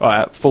know,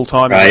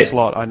 full-time in the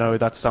slot, I know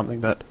that's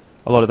something that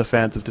a lot of the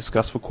fans have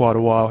discussed for quite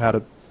a while, how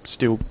to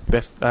still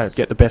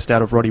get the best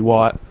out of Roddy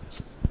White.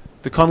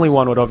 The Conley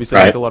one would obviously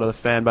make a lot of the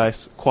fan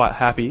base quite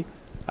happy.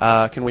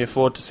 Can we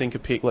afford to sink a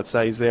pick? Let's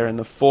say he's there in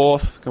the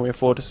 4th. Can we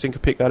afford to sink a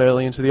pick that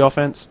early into the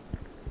offense?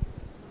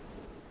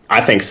 I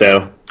think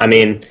so.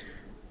 We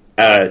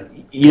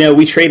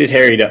traded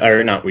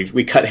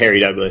we cut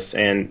Harry Douglas,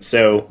 and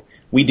so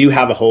we do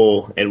have a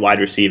hole at wide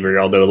receiver,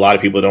 although a lot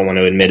of people don't want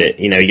to admit it.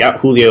 You got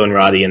Julio and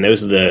Roddy, and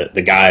those are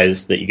the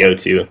guys that you go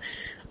to.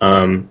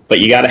 But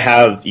you got to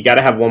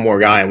have one more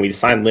guy, and we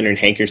signed Leonard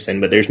Hankerson,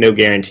 but there's no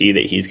guarantee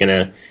that he's going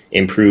to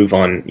improve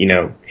on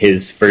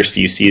his first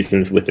few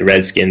seasons with the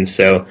Redskins.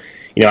 So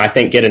I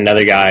think get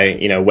another guy,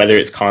 whether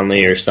it's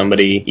Conley or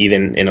somebody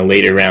even in a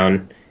later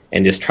round,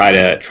 and just try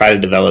to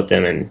develop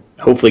them and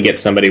hopefully get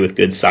somebody with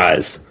good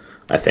size.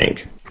 I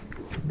think.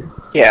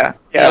 Yeah,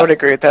 I would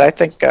agree with that. I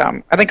think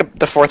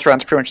the 4th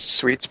round's pretty much the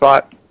sweet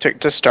spot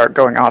to start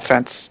going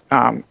offense.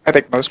 I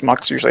think most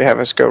mocks usually have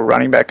us go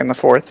running back in the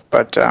 4th,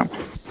 but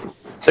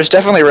there's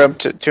definitely room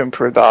to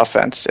improve the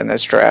offense in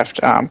this draft.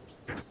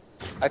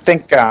 I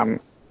think I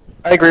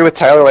agree with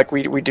Tyler. Like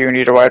we do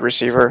need a wide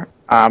receiver.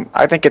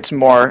 I think it's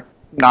more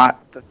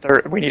not the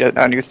third. We need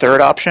a new 3rd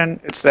option.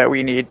 It's that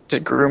we need to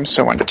groom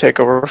someone to take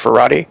over for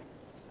Roddy.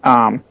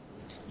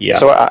 Yeah.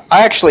 So I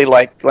actually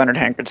like Leonard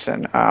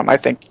Hankerson. I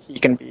think he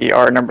can be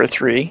our number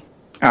 3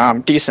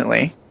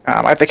 decently.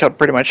 I think he'll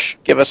pretty much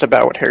give us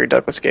about what Harry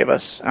Douglas gave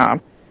us.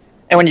 And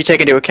when you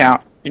take into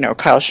account,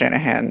 Kyle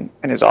Shanahan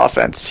and his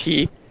offense,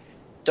 he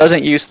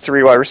doesn't use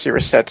 3 wide receiver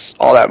sets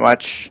all that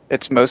much.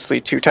 It's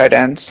mostly 2 tight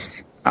ends.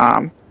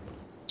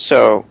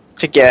 So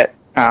to get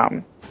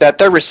that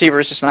 3rd receiver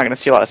is just not going to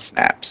see a lot of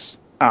snaps.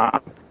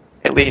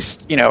 At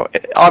least,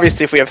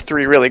 obviously if we have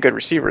 3 really good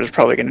receivers, we're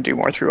probably going to do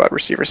more 3 wide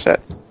receiver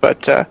sets.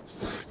 But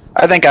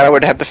I think I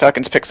would have the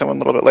Falcons pick someone a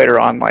little bit later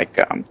on. Like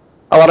a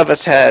lot of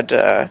us had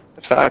the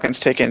Falcons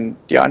taking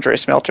DeAndre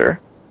Smelter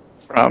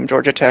from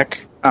Georgia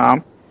Tech,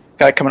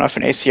 guy coming off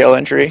an ACL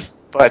injury,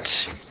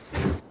 but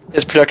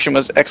his production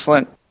was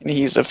excellent, and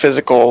he's a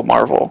physical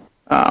marvel.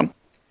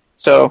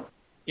 So,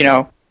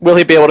 will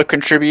he be able to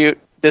contribute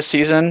this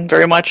season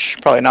very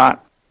much? Probably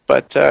not.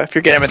 But if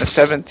you're getting him in the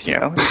 7th,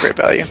 it's great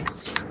value.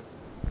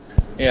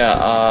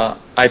 Yeah,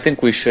 I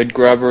think we should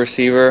grab a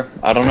receiver.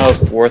 I don't know if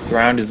 4th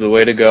round is the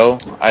way to go.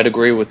 I'd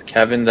agree with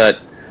Kevin that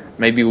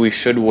maybe we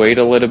should wait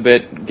a little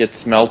bit, get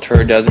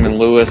Smelter, Desmond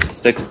Lewis,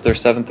 6th or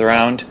 7th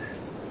round.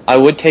 I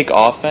would take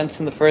offense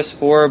in the first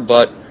 4,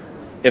 but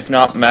if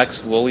not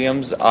Max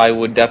Williams, I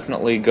would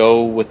definitely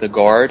go with a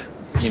guard.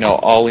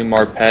 Ollie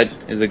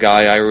Marpet is a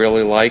guy I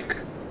really like.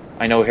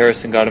 I know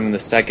Harrison got him in the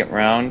 2nd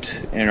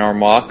round in our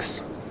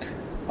mocks.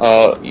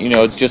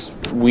 It's just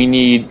we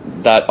need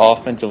that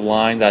offensive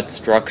line, that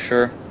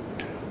structure.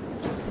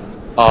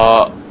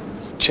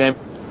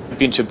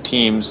 Championship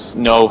teams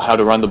know how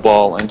to run the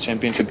ball, and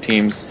championship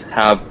teams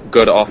have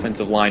good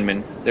offensive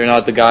linemen. They're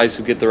not the guys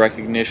who get the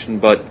recognition,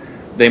 but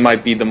they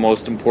might be the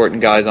most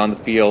important guys on the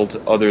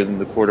field other than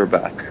the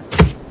quarterback.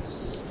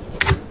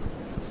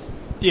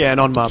 Yeah, and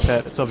on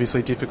Marpet, it's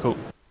obviously difficult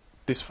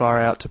this far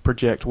out to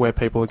project where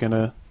people are going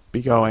to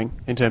be going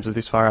in terms of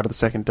this far out of the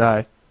second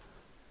day.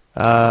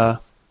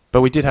 But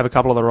we did have a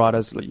couple of the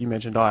riders that you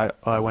mentioned.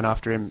 I went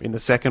after him in the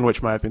 2nd,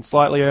 which may have been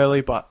slightly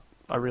early, but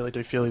I really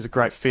do feel he's a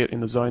great fit in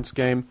the zone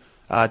scheme.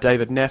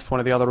 David Neff, one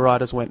of the other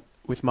riders, went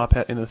with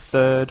Marpet in the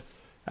 3rd,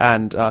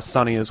 and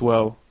Sonny as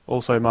well,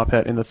 also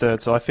Marpet in the 3rd.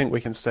 So I think we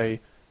can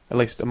see, at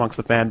least amongst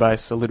the fan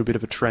base, a little bit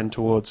of a trend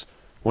towards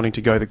wanting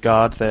to go the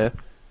guard there.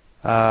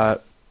 All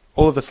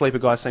of the sleeper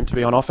guys seem to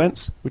be on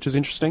offense, which is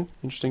interesting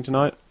to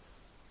note.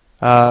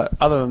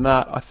 Other than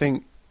that, I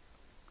think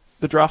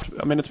the draft,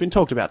 it's been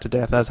talked about to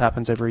death, as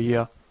happens every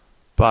year.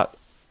 but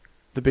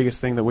the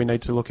biggest thing that we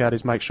need to look at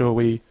is make sure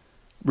we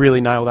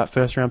really nail that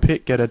first round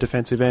pick, get a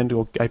defensive end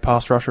or a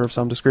pass rusher of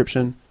some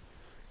description.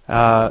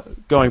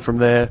 Going from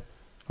there,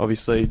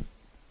 obviously,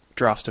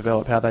 drafts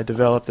develop how they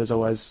develop. There's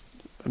always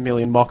a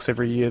million mocks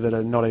every year that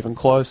are not even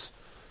close.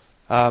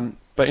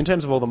 But in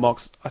terms of all the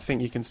mocks, I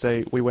think you can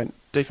see we went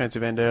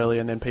defensive end early,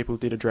 and then people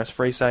did address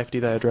free safety.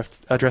 They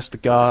addressed the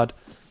guard.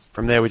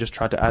 From there, we just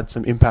tried to add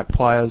some impact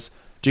players.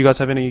 Do you guys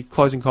have any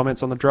closing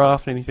comments on the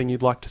draft? Anything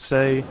you'd like to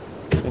see?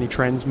 Any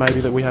trends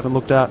maybe that we haven't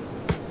looked at?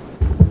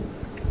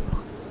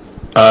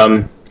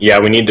 Yeah,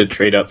 we need to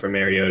trade up for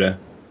Mariota.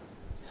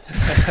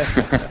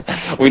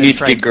 We need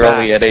to get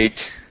Gurley at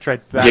 8.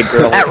 Trade back. Get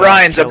Gurley. Matt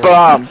Ryan's a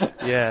bum.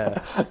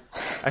 Yeah.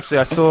 Actually,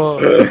 I saw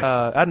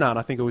Adnan,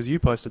 I think it was you,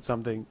 posted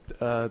something,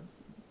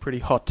 pretty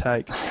hot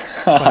take,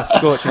 quite a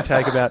scorching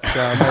take about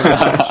maybe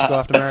we should go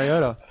after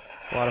Mariota.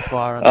 Light a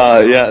fire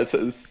under Yeah,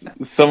 so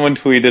someone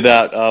tweeted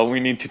out, we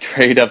need to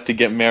trade up to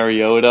get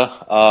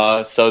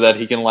Mariota so that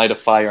he can light a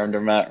fire under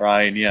Matt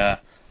Ryan. Yeah.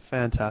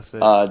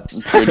 Fantastic.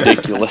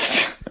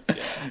 Ridiculous.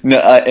 No,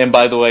 and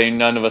by the way,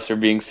 none of us are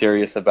being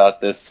serious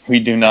about this. We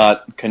do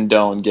not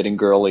condone getting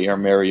Gurley or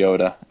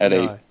Mariota at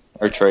 8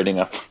 or trading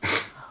up.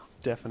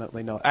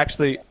 Definitely not.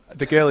 Actually,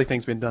 the Gurley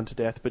thing's been done to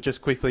death, but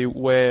just quickly,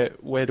 where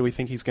do we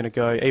think he's going to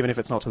go, even if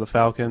it's not to the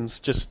Falcons?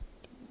 Just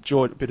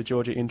a bit of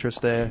Georgia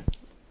interest there.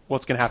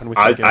 What's going to happen with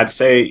him? I'd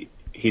say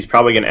he's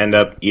probably going to end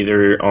up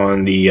either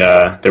on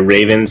the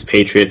Ravens,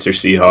 Patriots, or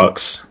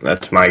Seahawks.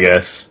 That's my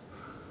guess.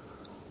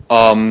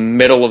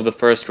 Middle of the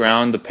first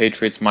round, the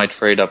Patriots might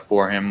trade up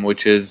for him,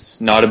 which is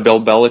not a Bill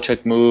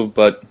Belichick move,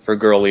 but for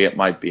Gurley it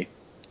might be.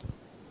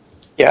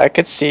 Yeah, I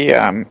could see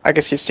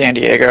San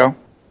Diego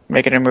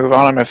making a move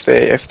on him if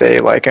they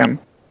like him.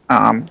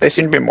 They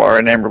seem to be more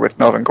enamored with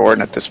Melvin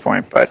Gordon at this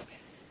point, but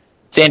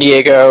San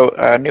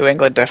Diego, New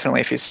England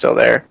definitely if he's still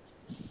there.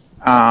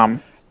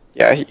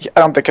 I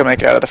don't think he'll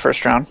make it out of the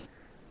first round.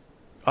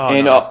 Oh,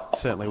 and, no,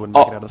 certainly wouldn't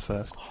make it out of the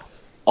first.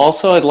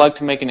 Also, I'd like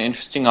to make an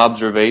interesting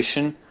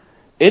observation.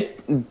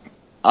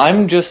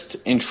 I'm just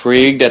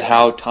intrigued at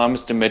how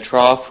Thomas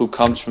Dimitroff, who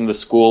comes from the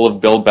school of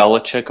Bill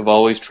Belichick of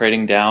always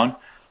trading down,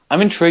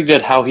 I'm intrigued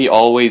at how he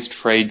always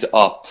trades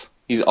up.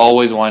 He's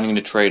always wanting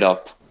to trade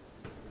up.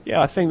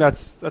 Yeah, I think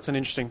that's an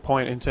interesting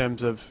point in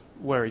terms of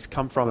where he's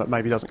come from that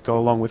maybe doesn't go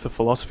along with the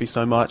philosophy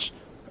so much.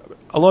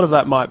 A lot of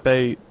that might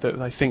be that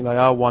they think they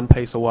are one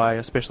piece away,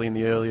 especially in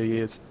the earlier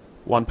years,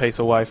 one piece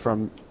away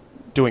from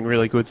doing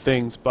really good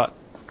things, but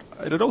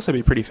it'd also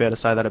be pretty fair to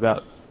say that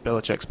about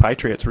Belichick's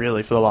Patriots,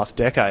 really, for the last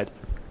decade.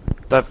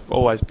 They've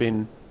always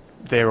been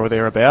there or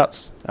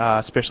thereabouts,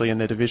 especially in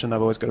their division.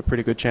 They've always got a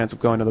pretty good chance of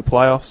going to the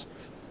playoffs.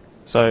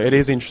 So it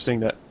is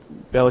interesting that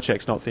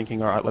Belichick's not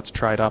thinking, all right, let's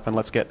trade up and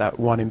let's get that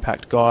one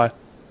impact guy.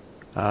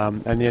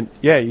 And then,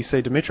 you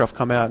see Dimitroff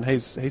come out, and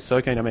he's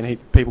so keen. I mean,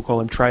 people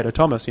call him Trader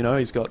Thomas,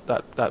 he's got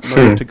that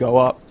move to go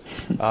up.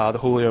 The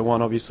Julio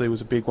one, obviously,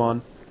 was a big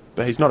one.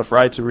 But he's not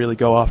afraid to really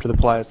go after the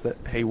players that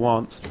he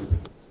wants.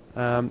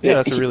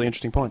 That's a really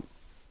interesting point.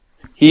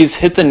 He's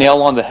hit the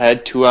nail on the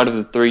head 2 out of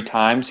the 3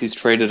 times he's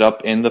traded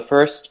up in the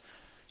first.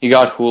 He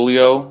got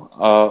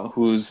Julio,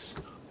 who's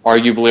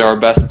arguably our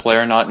best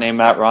player, not named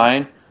Matt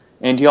Ryan.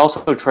 And he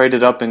also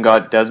traded up and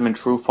got Desmond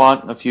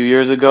Trufant a few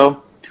years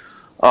ago.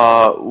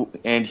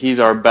 And he's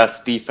our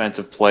best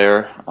defensive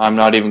player. I'm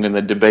not even going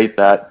to debate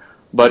that.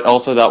 But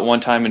also that one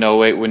time in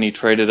 2008 when he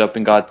traded up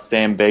and got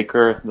Sam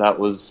Baker, that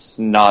was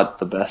not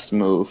the best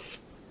move.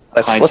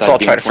 Let's all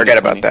try to forget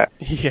about that.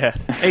 Yeah,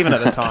 even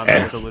at the time,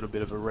 it was a little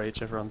bit of a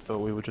reach. Everyone thought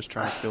we were just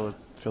trying to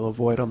fill a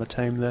void on the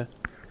team there.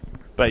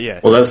 But yeah.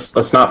 Well,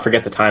 let's not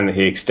forget the time that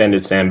he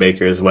extended Sam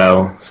Baker as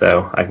well.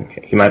 So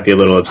he might be a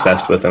little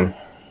obsessed with him.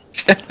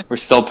 We're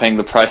still paying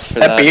the price for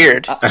that. That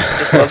beard. He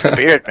just loves the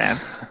beard, man.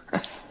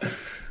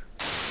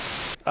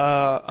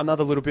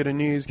 Another little bit of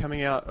news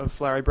coming out of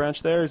Flowery Branch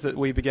there is that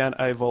we began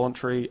a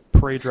voluntary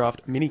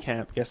pre-draft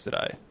minicamp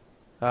yesterday.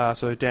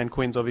 So Dan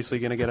Quinn's obviously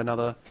going to get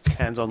another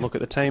hands-on look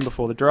at the team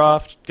before the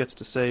draft, gets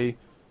to see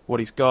what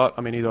he's got.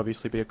 I mean, he'd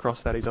obviously be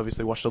across that. He's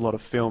obviously watched a lot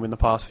of film in the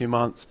past few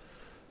months.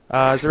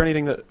 Is there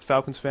anything that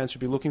Falcons fans should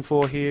be looking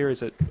for here?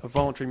 Is it a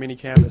voluntary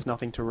minicamp? There's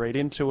nothing to read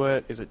into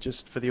it? Is it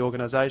just for the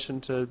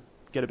organisation to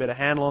get a better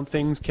handle on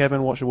things?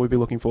 Kevin, what should we be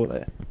looking for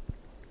there?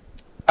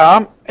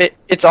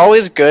 It's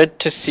always good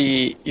to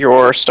see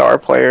your star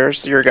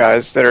players, your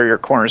guys that are your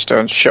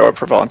cornerstones, show up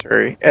for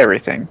voluntary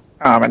everything.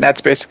 And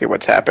that's basically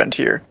what's happened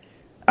here.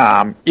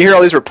 You hear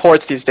all these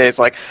reports these days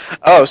like,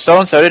 oh,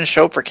 so-and-so didn't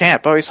show up for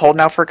camp. Oh, he's holding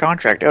out for a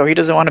contract. Oh, he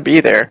doesn't want to be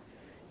there.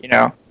 We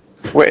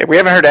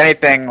haven't heard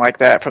anything like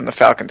that from the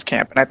Falcons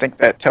camp, and I think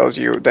that tells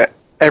you that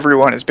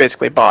everyone is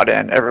basically bought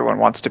in. Everyone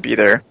wants to be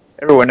there.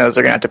 Everyone knows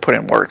they're going to have to put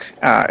in work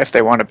if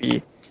they want to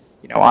be,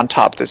 on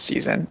top this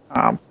season.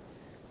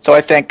 So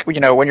I think,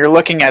 when you're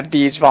looking at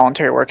these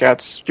voluntary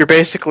workouts, you're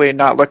basically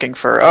not looking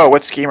for,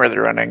 what scheme are they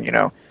running,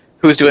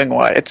 who's doing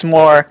what. It's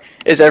more,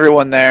 is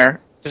everyone there?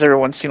 Does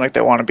everyone seem like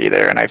they want to be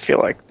there? And I feel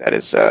like that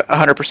is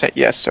 100%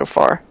 yes so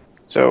far.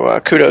 So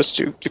kudos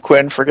to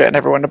Quinn for getting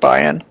everyone to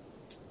buy in.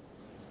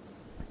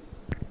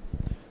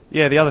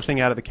 Yeah, the other thing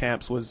out of the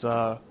camps was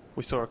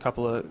we saw a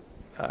couple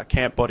of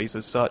camp bodies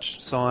as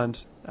such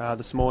signed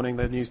this morning.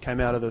 The news came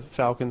out of the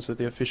Falcons with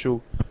the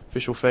official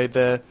feed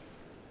there.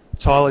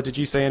 Tyler, did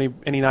you see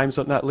any names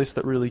on that list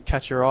that really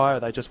catch your eye? Are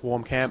they just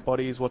warm camp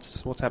bodies?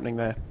 What's happening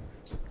there?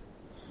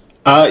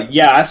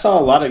 Yeah, I saw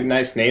a lot of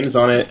nice names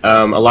on it.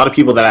 A lot of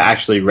people that I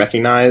actually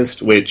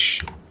recognized,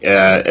 which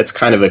it's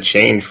kind of a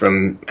change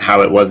from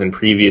how it was in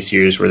previous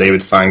years where they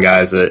would sign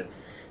guys that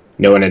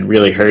no one had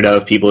really heard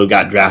of, people who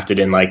got drafted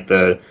in like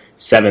the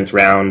 7th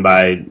round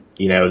by,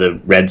 the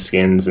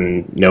Redskins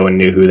and no one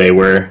knew who they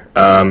were.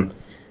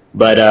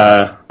 But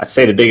I'd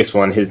say the biggest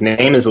one, his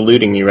name is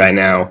eluding me right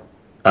now.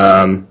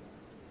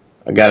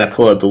 I got to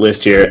pull up the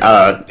list here.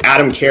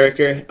 Adam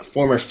Carricker, a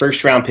former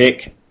first-round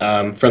pick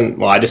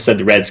I just said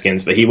the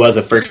Redskins, but he was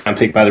a first-round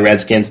pick by the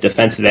Redskins,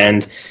 defensive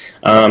end.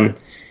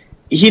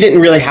 He didn't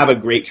really have a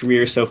great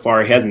career so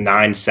far. He has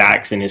 9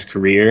 sacks in his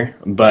career,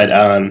 but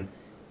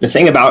the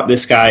thing about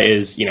this guy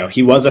is,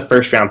 he was a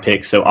first-round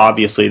pick, so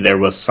obviously there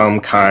was some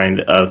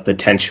kind of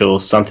potential,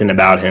 something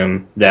about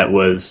him that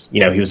was,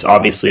 he was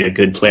obviously a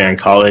good player in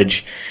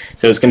college,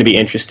 so it's going to be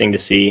interesting to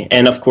see.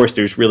 And, of course,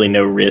 there's really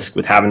no risk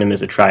with having him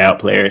as a tryout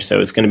player,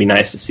 so it's going to be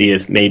nice to see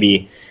if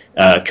maybe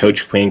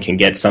Coach Quinn can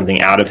get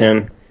something out of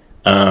him.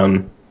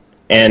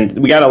 And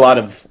we got a lot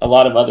of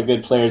other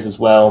good players as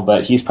well,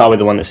 but he's probably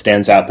the one that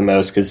stands out the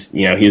most because,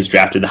 he was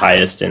drafted the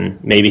highest,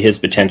 and maybe his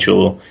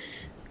potential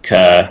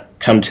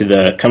come to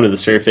the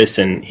surface,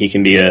 and he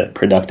can be a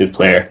productive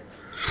player.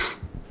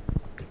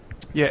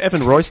 Yeah,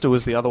 Evan Royster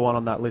was the other one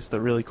on that list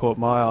that really caught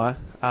my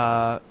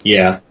eye.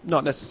 Yeah.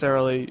 Not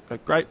necessarily a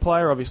great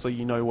player. Obviously,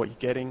 you know what you're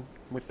getting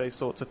with these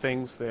sorts of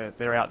things.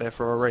 They're out there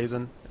for a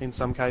reason in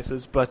some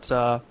cases.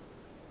 But,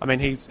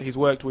 he's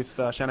worked with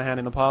Shanahan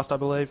in the past, I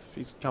believe.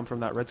 He's come from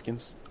that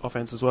Redskins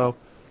offense as well.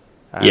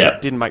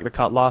 Didn't make the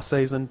cut last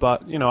season,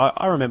 but,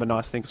 I remember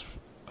nice things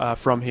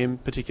from him,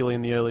 particularly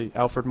in the early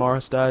Alfred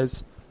Morris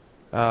days.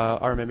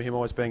 I remember him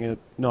always being a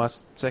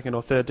nice second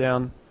or third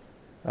down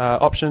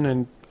option,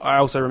 and I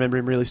also remember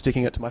him really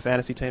sticking it to my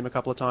fantasy team a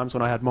couple of times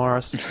when I had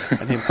Morris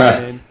and him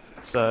coming in.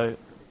 So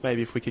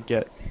maybe if we could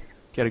get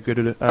a good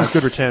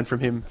return from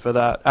him for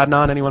that.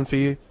 Adnan, anyone for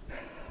you?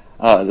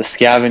 The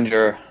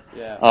scavenger.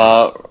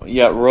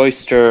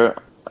 Royster.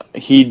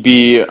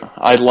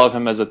 I'd love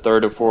him as a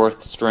 3rd or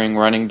 4th string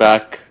running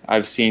back.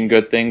 I've seen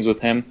good things with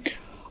him.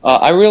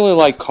 I really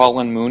like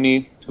Colin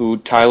Mooney, who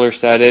Tyler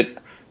said it.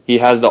 He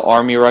has the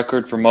Army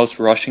record for most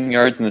rushing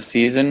yards in the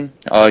season.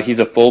 He's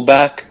a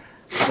fullback,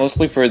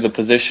 mostly for the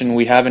position.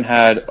 We haven't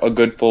had a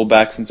good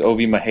fullback since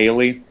Ovi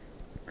Mahaley.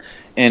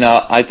 And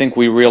I think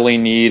we really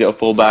need a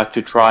fullback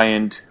to try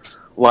and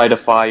light a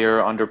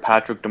fire under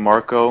Patrick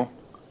DeMarco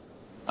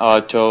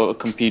to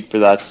compete for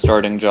that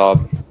starting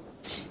job.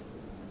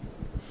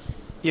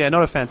 Yeah,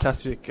 not a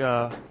fantastic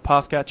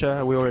pass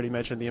catcher. We already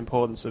mentioned the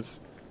importance of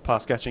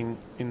pass catching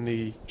in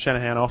the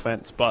Shanahan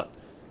offense, but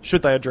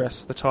should they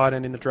address the tight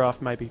end in the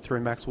draft, maybe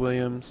through Max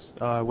Williams?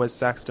 Wes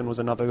Saxton was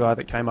another guy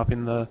that came up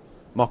in the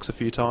mocks a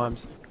few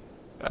times.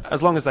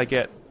 As long as they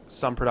get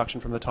some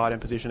production from the tight end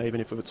position, even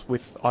if it's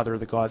with either of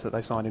the guys that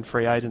they signed in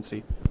free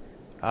agency,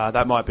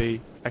 that might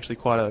be actually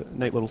quite a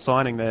neat little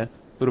signing there, a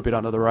little bit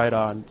under the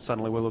radar, and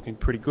suddenly we're looking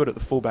pretty good at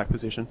the fullback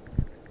position.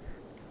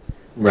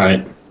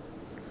 Right.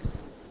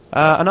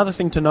 Another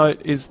thing to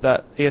note is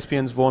that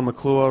ESPN's Vaughn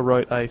McClure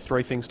wrote a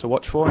 3 things to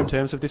watch for in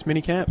terms of this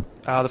minicamp.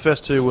 The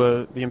first 2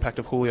 were the impact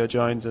of Julio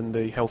Jones and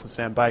the health of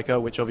Sam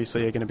Baker, which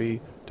obviously are going to be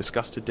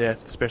discussed to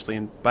death, especially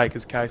in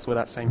Baker's case, where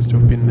that seems to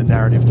have been the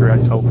narrative throughout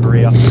his whole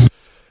career.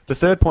 The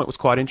third point was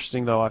quite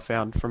interesting, though, I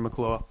found from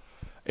McClure.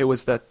 It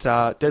was that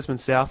Desmond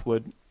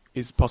Southwood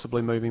is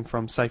possibly moving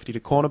from safety to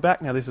cornerback.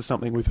 Now, this is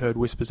something we've heard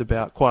whispers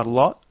about quite a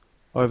lot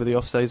over the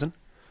off-season.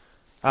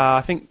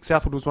 I think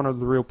Southwood was one of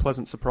the real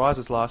pleasant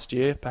surprises last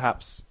year,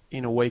 perhaps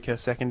in a weaker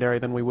secondary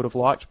than we would have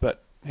liked,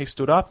 but he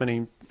stood up and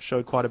he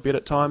showed quite a bit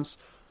at times.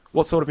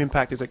 What sort of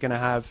impact is it going to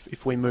have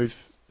if we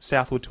move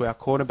Southwood to our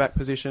cornerback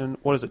position?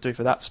 What does it do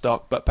for that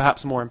stock? But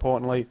perhaps more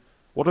importantly,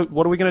 what are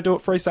we going to do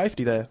at free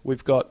safety there?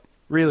 We've got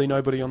really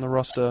nobody on the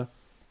roster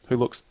who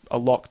looks a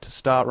lock to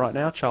start right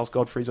now. Charles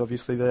Godfrey's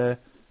obviously there,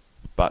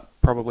 but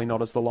probably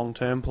not as the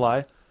long-term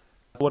play.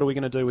 What are we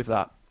going to do with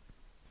that?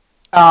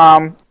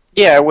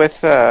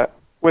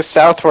 With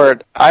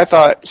Southward, I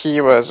thought he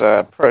was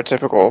a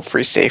prototypical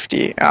free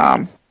safety.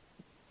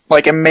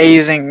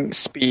 Amazing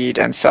speed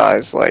and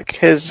size.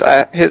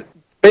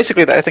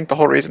 Basically, I think the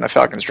whole reason the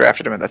Falcons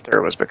drafted him in the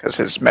 3rd was because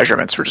his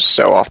measurements were just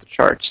so off the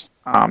charts.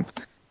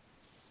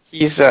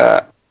 He's,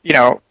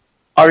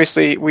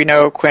 obviously we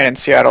know Quinn in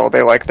Seattle,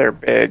 they like their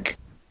big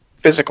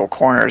physical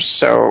corners,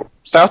 so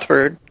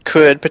Southward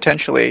could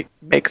potentially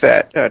make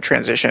that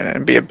transition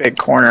and be a big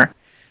corner.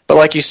 But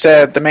like you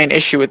said, the main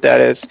issue with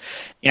that is,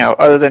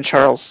 other than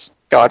Charles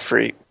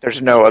Godfrey, there's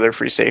no other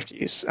free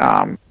safeties.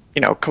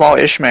 Kamal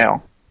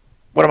Ishmael,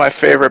 one of my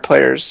favorite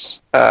players,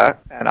 and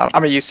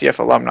I'm a UCF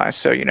alumni,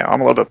 so, I'm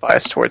a little bit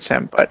biased towards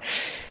him. But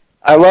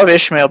I love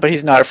Ishmael, but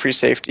he's not a free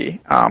safety.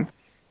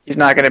 He's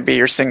not going to be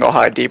your single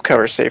high deep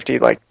cover safety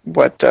like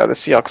what the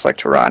Seahawks like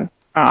to run.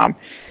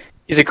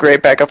 he's a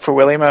great backup for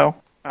Willie Mo.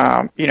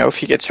 If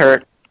he gets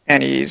hurt,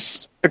 and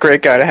he's a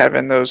great guy to have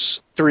in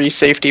those 3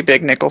 safety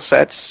big nickel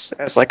sets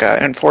as like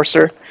an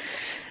enforcer.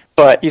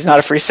 But he's not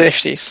a free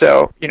safety,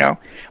 so we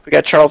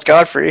got Charles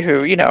Godfrey,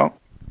 who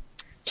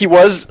he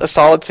was a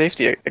solid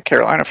safety at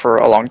Carolina for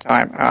a long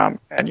time,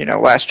 and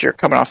last year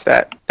coming off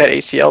that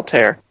ACL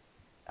tear,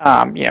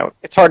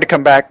 it's hard to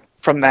come back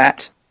from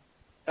that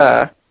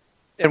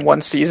in one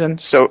season.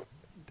 So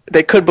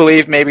they could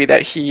believe maybe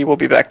that he will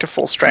be back to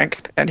full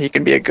strength and he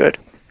can be a good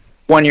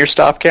 1-year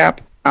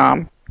stopgap.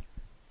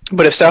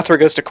 But if Southward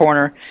goes to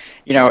corner,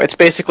 it's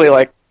basically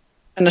like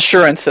an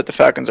assurance that the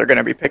Falcons are going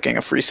to be picking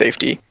a free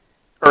safety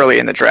early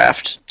in the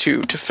draft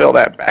to fill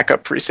that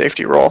backup free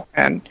safety role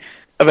and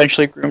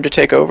eventually groom to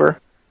take over.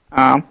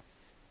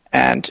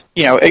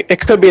 It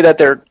could be that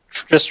they're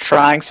just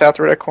trying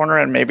Southward at corner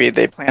and maybe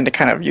they plan to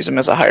kind of use him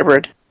as a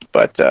hybrid.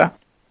 But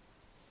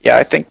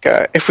I think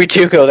if we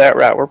do go that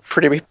route, we're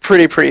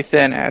pretty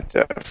thin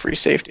at free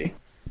safety.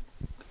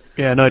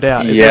 Yeah, no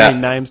doubt. Is there any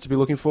names to be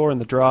looking for in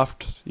the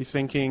draft, you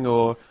thinking,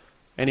 or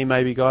any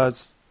maybe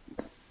guys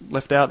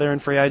left out there in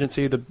free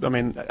agency?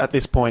 At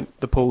this point,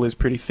 the pool is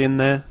pretty thin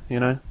there,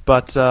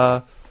 but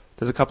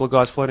there's a couple of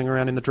guys floating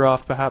around in the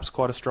draft, perhaps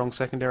quite a strong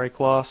secondary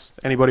class.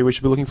 Anybody we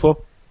should be looking for?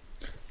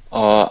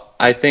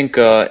 I think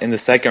in the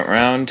second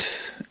round,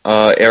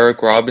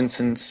 Eric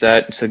Robinson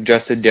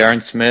suggested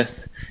Darren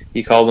Smith.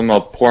 He called him a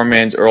poor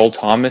man's Earl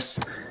Thomas.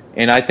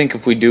 And I think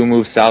if we do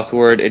move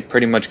southward, it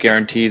pretty much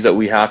guarantees that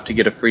we have to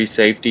get a free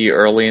safety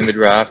early in the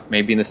draft,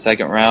 maybe in the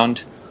second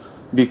round,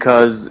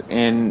 because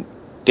in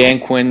Dan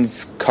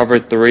Quinn's cover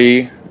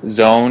 3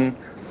 zone,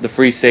 the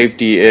free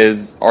safety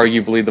is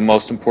arguably the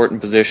most important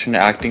position,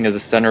 acting as a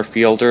center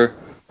fielder.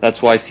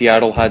 That's why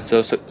Seattle had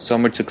so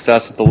much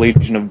success with the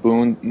Legion of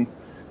Boone.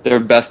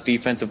 Their best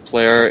defensive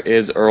player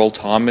is Earl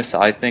Thomas,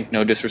 I think.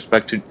 No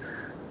disrespect to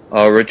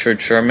Richard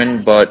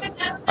Sherman, but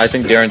I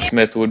think Darren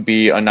Smith would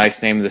be a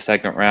nice name in the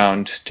second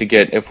round to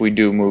get if we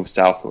do move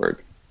southward.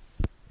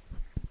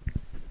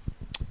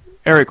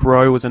 Eric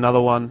Rowe was another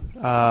one.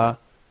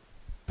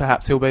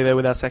 Perhaps he'll be there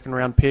with our second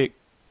round pick.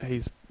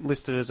 He's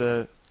listed as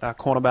a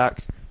cornerback,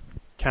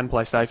 can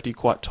play safety,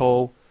 quite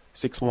tall,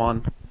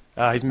 6'1".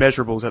 His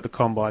measurables at the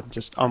combine,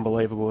 just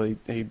unbelievable.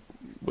 He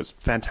was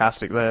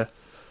fantastic there.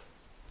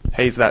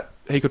 He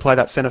could play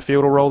that center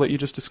fielder role that you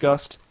just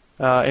discussed.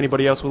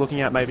 Anybody else we're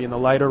looking at maybe in the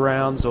later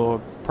rounds, or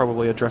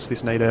probably address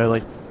this need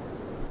early?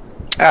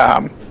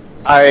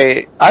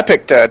 I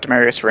picked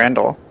Demarius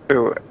Randall,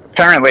 who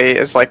apparently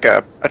is like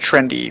a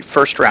trendy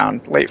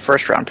late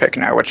first round pick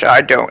now, which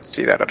I don't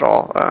see that at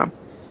all.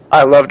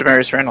 I love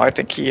Demarius Randall. I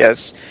think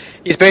he's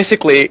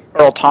basically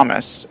Earl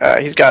Thomas.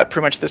 He's got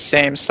pretty much the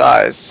same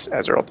size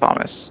as Earl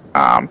Thomas.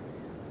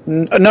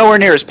 Nowhere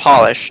near as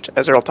polished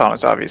as Earl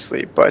Thomas,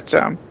 obviously, but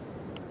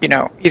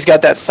he's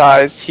got that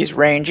size. He's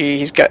rangy.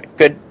 He's got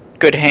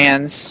good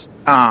hands.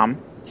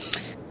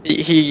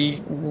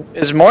 He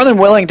is more than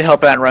willing to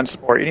help out in run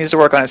support. He needs to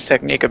work on his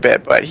technique a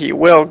bit, but he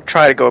will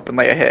try to go up and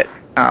lay a hit.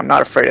 I'm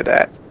not afraid of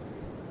that.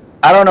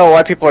 I don't know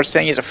why people are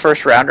saying he's a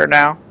first rounder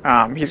now.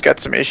 He's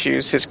got some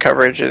issues. His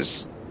coverage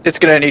it's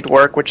going to need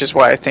work, which is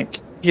why I think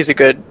he's a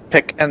good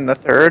pick in the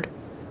third.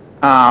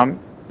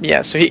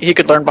 So he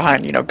could learn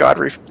behind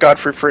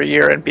Godfrey for a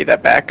year and be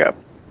that backup,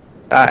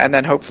 and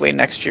then hopefully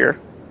next year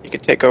he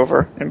could take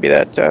over and be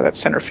that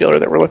center fielder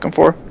that we're looking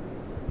for.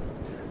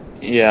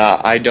 Yeah,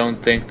 I don't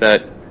think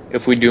that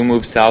if we do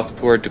move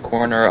southward to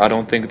corner, I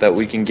don't think that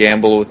we can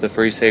gamble with the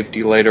free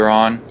safety later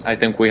on. I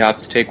think we have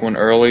to take one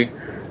early.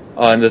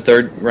 In the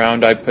third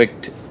round, I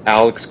picked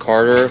Alex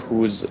Carter,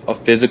 who's a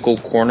physical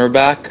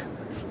cornerback,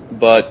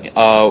 but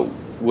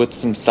with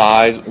some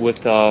size,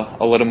 with a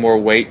little more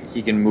weight,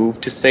 he can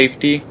move to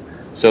safety.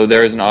 So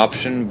there's an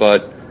option,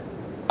 but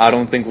I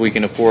don't think we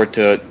can afford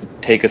to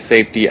take a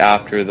safety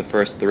after the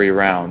first 3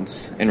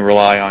 rounds and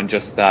rely on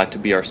just that to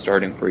be our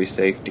starting free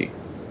safety.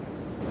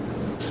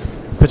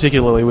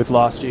 Particularly with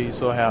last year, you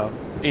saw how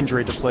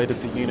injury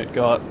depleted the unit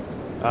got.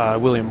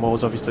 William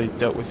Moore's obviously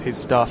dealt with his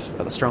stuff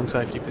at the strong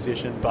safety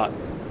position, but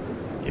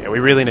yeah, we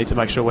really need to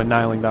make sure we're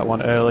nailing that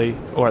one early,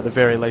 or at the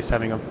very least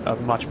having a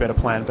much better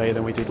plan B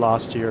than we did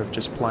last year of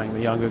just playing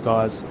the younger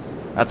guys.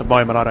 At the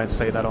moment, I don't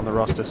see that on the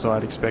roster, so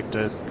I'd expect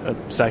a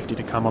safety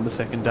to come on the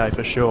second day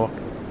for sure.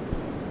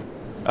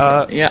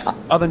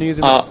 Other news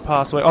in the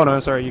past week. Oh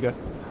no, sorry, you go.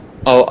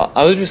 Oh,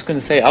 I was just going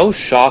to say, I was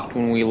shocked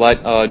when we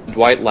let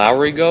Dwight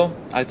Lowry go.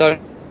 I thought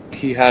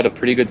he had a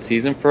pretty good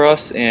season for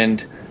us,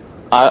 and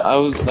that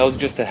was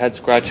just a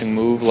head-scratching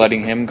move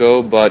letting him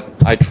go, but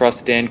I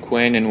trust Dan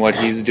Quinn and what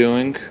he's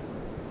doing.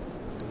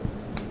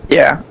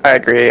 Yeah, I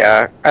agree.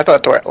 I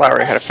thought Dwight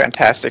Lowry had a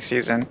fantastic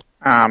season,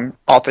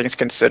 all things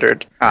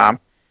considered. A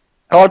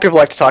lot of people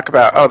like to talk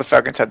about, the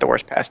Falcons had the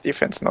worst pass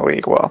defense in the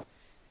league. Well,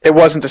 it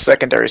wasn't the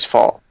secondary's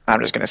fault. I'm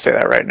just going to say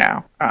that right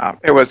now.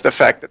 It was the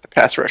fact that the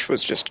pass rush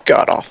was just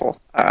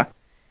god-awful,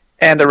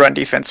 and the run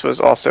defense was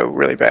also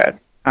really bad.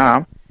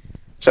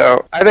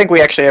 So I think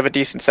we actually have a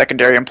decent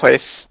secondary in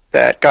place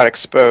that got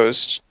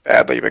exposed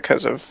badly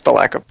because of the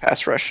lack of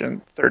pass rush,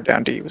 and third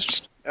down D was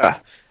just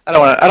I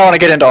don't want to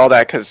get into all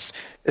that because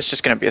it's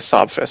just going to be a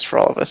sob fest for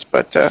all of us.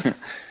 But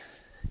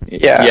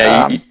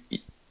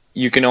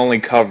you can only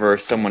cover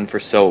someone for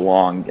so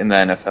long in the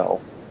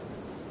NFL.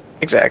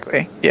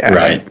 Exactly. Yeah.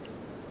 Right.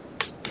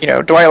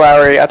 Dwight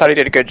Lowry, I thought he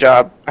did a good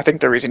job. I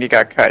think the reason he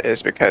got cut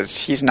is because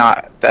he's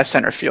not that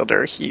center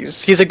fielder.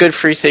 He's a good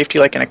free safety,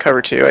 like in a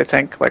cover two, I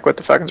think, like what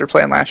the Falcons were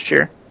playing last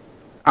year.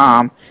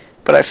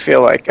 But I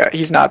feel like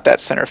he's not that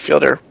center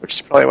fielder, which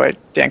is probably why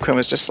Dan Quinn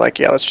was just like,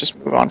 yeah, let's just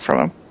move on from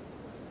him.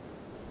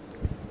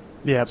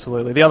 Yeah,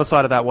 absolutely. The other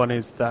side of that one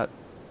is that,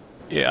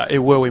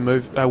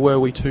 were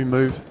we to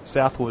move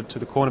southward to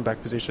the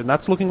cornerback position,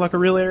 that's looking like a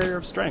real area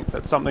of strength.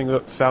 That's something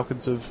that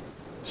Falcons have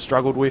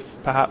struggled with,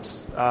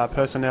 perhaps.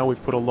 Personnel,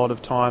 we've put a lot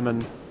of time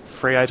and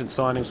free agent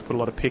signings, we've put a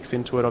lot of picks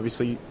into it.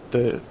 Obviously,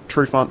 the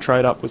Trufant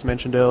trade-up was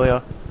mentioned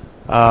earlier.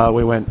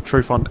 We went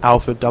Trufant,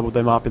 Alford, doubled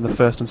them up in the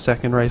first and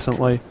second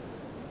recently.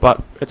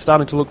 But it's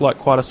starting to look like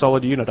quite a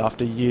solid unit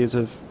after years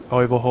of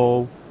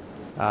overhaul,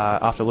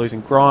 after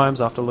losing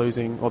Grimes, after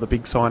losing the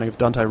big signing of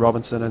Dante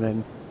Robinson and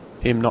then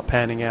him not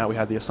panning out. We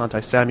had the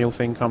Asante Samuel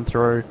thing come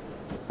through.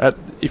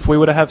 If we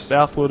were to have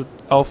Southwood,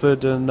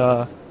 Alford and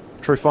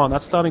Trufant,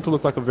 that's starting to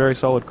look like a very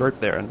solid group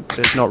there, and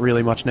there's not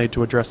really much need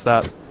to address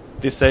that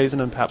this season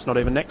and perhaps not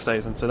even next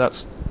season. So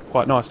that's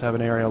quite nice to have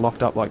an area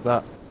locked up like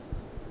that.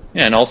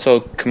 Yeah, and also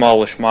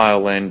Kamal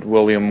Ishmael and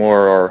William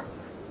Moore are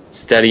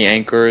steady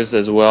anchors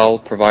as well,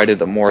 provided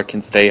that Moore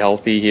can stay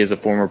healthy. He is a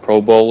former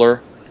Pro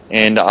Bowler,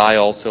 and I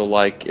also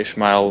like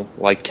Ishmael,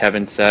 like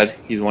Kevin said.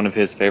 He's one of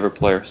his favorite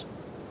players.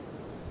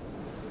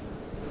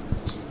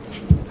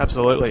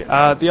 Absolutely.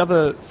 The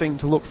other thing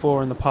to look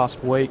for in the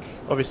past week,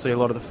 obviously a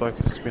lot of the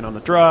focus has been on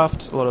the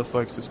draft, a lot of the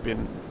focus has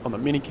been on the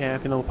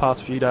minicamp in the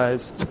past few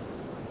days.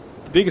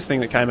 The biggest thing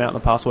that came out in the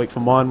past week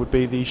for mine would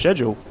be the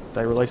schedule.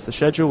 They released the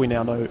schedule. We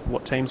now know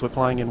what teams we're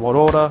playing in what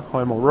order,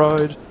 home or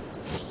road.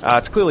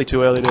 It's clearly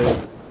too early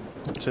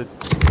to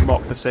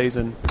mock the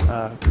season,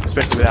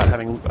 especially without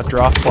having a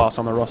draft class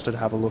on the roster to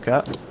have a look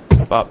at.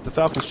 But the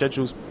Falcons'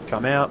 schedule's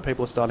come out.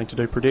 People are starting to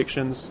do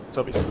predictions. It's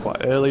obviously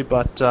quite early,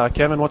 but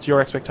Kevin, what's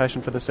your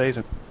expectation for the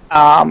season?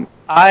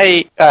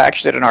 I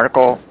actually did an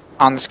article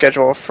on the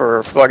schedule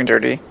for Blogging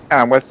Dirty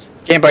with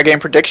game-by-game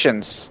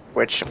predictions,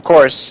 which, of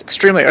course,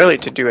 extremely early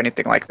to do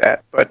anything like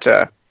that. But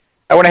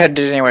I went ahead and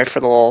did it anyway for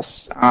the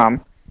lulz. I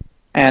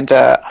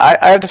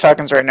have the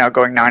Falcons right now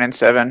going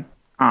 9-7.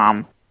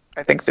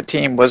 I think the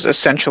team was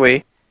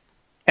essentially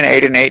an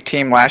 8-8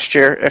 team last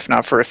year, if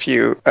not for a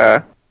few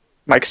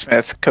Mike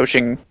Smith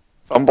coaching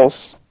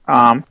fumbles.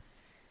 Normally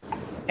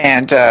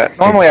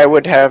I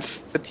would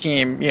have the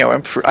team,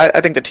 improve. I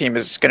think the team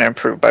is going to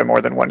improve by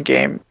more than one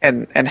game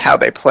and how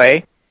they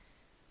play.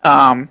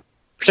 I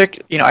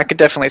could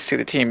definitely see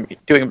the team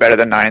doing better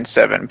than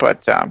 9-7,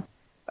 but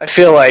I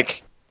feel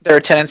like they're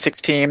a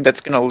 10-6 team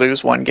that's going to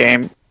lose one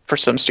game for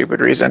some stupid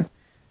reason.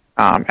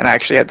 And I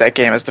actually had that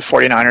game as the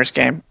 49ers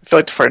game. I feel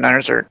like the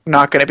 49ers are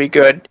not going to be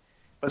good,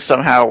 but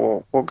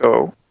somehow we'll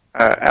go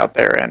out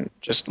there and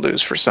just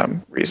lose for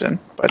some reason.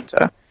 But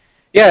I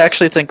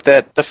actually think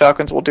that the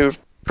Falcons will do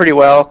pretty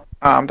well.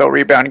 They'll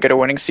rebound and get a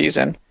winning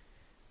season.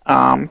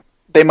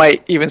 They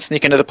might even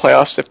sneak into the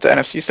playoffs if the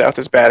NFC South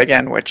is bad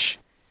again, which,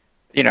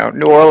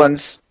 New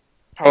Orleans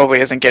probably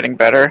isn't getting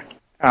better.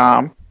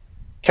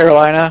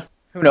 Carolina,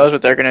 who knows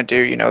what they're going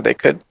to do?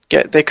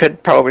 They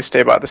could probably stay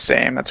about the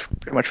same. That's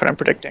pretty much what I'm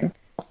predicting.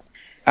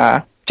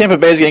 Tampa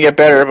Bay is going to get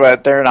better,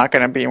 but they're not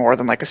going to be more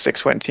than like a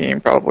 6-win team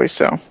probably.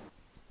 So,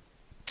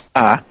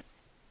 I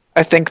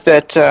think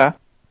that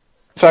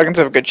Falcons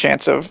have a good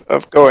chance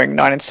of going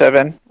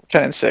 9-7,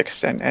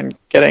 10-6, and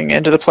getting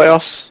into the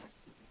playoffs.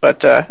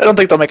 But I don't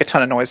think they'll make a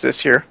ton of noise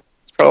this year.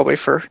 It's probably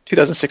for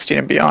 2016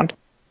 and beyond.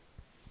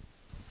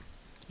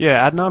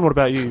 Yeah, Adnan, what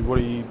about you? What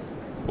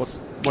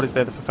is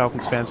there for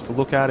Falcons fans to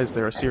look at? Is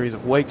there a series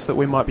of weeks that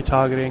we might be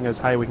targeting as,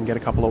 hey, we can get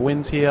a couple of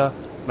wins here,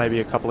 maybe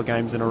a couple of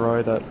games in a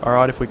row that, all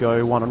right, if we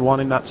go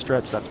 1-1 in that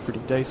stretch, that's pretty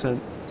decent.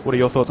 What are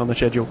your thoughts on the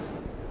schedule?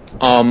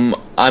 I'm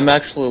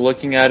actually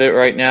looking at it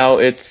right now.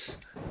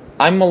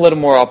 I'm a little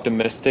more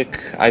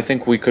optimistic. I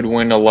think we could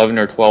win 11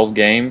 or 12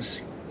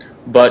 games,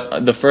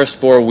 but the first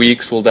 4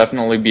 weeks will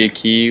definitely be a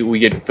key. We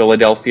get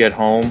Philadelphia at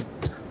home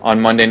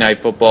on Monday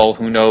Night Football.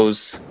 Who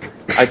knows?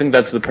 I think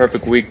that's the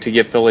perfect week to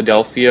get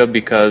Philadelphia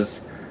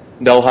because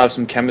they'll have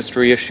some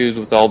chemistry issues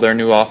with all their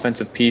new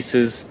offensive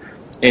pieces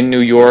in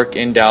New York,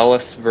 in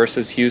Dallas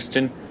versus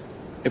Houston.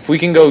 If we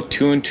can go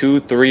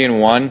 2-2,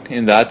 3-1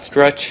 in that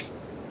stretch,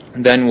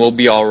 then we'll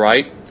be all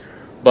right.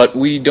 But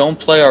we don't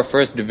play our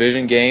first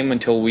division game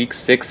until week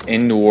 6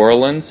 in New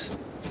Orleans.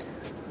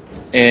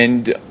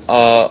 And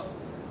I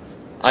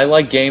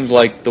like games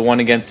like the one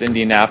against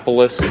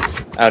Indianapolis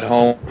at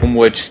home,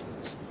 which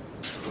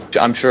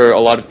I'm sure a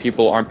lot of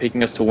people aren't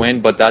picking us to win,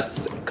 but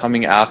that's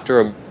coming after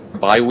a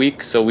bye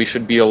week, so we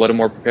should be a little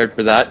more prepared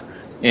for that.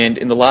 And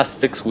in the last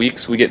 6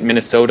 weeks, we get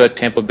Minnesota,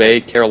 Tampa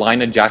Bay,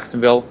 Carolina,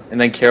 Jacksonville,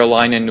 and then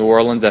Carolina and New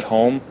Orleans at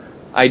home.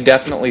 I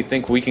definitely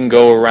think we can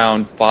go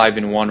around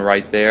 5-1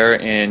 right there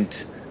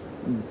and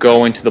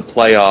go into the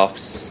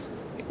playoffs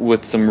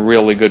with some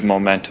really good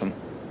momentum.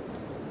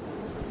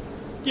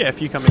 yeah,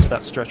 if you come into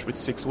that stretch with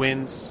 6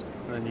 wins,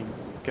 then you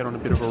get on a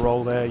bit of a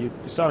roll there. You're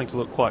starting to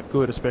look quite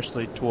good,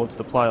 especially towards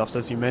the playoffs,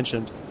 as you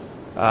mentioned.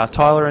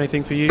 Tyler,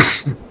 anything for you?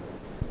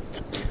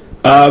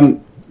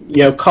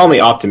 Call me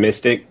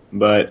optimistic,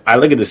 but I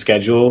look at the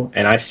schedule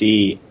and I just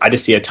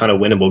see a ton of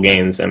winnable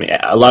games. I mean,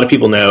 a lot of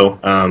people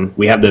know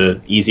we have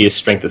the easiest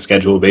strength of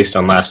schedule based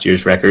on last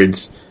year's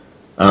records.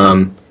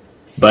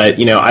 But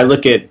I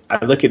look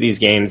at these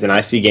games and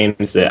I see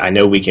games that I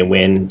know we can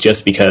win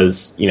just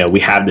because we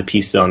have the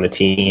pieces on the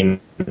team,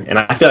 and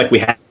I feel like we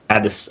had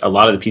a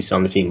lot of the pieces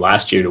on the team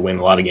last year to win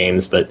a lot of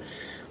games, but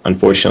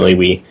unfortunately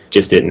we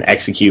just didn't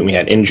execute and we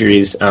had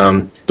injuries.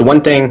 The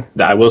one thing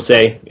that I will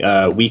say,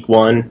 week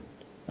 1,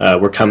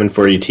 we're coming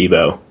for you,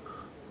 Tebow.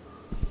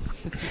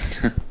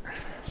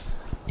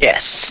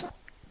 Yes.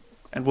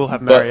 And we'll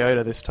have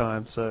Mariota this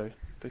time, so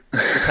the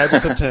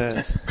tables have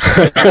turned.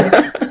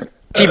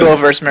 Tebow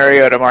versus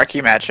Mariota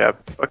marquee matchup.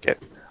 Okay.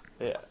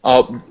 Yeah.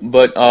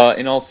 But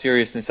in all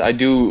seriousness, I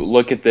do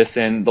look at this,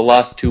 and the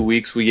last 2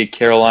 weeks we get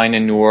Carolina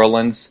and New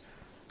Orleans.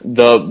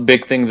 The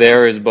big thing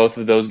there is both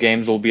of those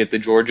games will be at the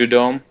Georgia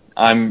Dome.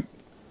 I'm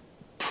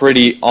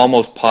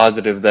almost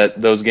positive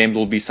that those games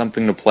will be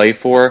something to play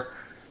for.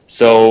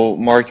 So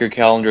mark your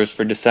calendars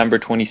for December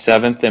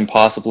 27th and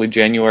possibly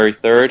January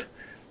 3rd.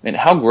 And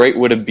how great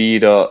would it be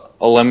to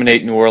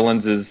eliminate New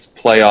Orleans'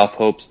 playoff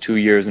hopes 2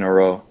 years in a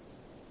row?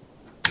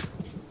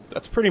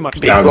 That's pretty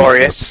much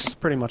glorious. That's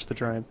pretty much the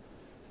dream.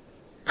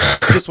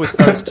 Just with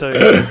those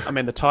two, I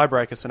mean, the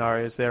tiebreaker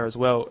scenario is there as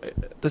well.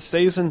 The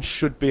season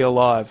should be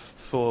alive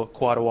for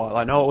quite a while.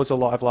 I know it was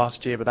alive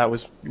last year, but that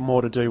was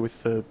more to do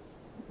with the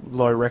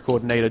low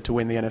record needed to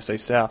win the NFC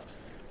South.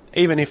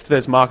 Even if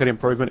there's market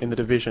improvement in the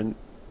division,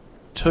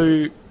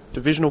 2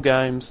 divisional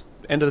games,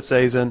 end of the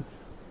season,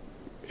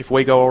 if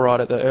we go all right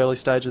at the early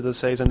stages of the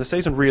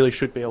season really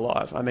should be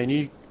alive. I mean,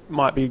 you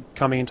might be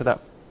coming into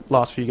that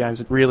last few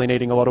games really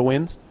needing a lot of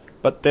wins,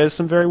 but there's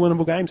some very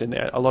winnable games in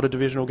there. A lot of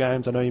divisional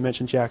games. I know you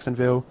mentioned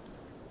Jacksonville,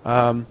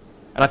 and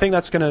I think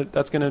that's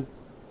gonna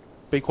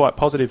be quite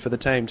positive for the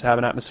team to have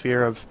an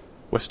atmosphere of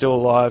we're still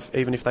alive,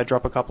 even if they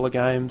drop a couple of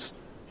games.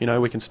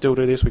 We can still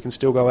do this. We can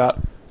still go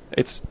out.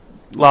 It's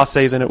last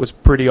season. It was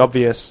pretty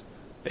obvious,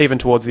 even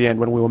towards the end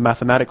when we were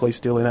mathematically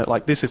still in it.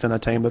 Like, this isn't a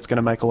team that's going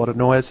to make a lot of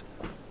noise.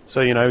 So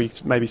you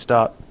maybe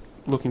start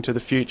looking to the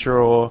future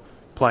or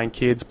playing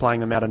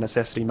them out of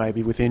necessity,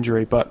 maybe with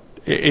injury, but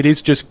it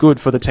is just good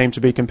for the team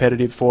to be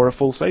competitive for a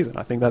full season.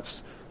 I think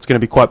it's going to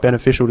be quite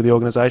beneficial to the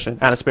organisation,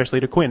 and especially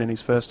to Quinn in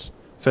his first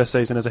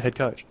season as a head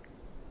coach.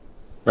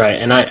 Right,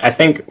 and I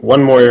think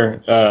one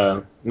more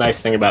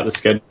nice thing about the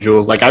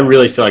schedule, like I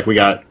really feel like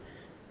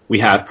we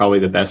have probably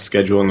the best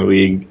schedule in the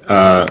league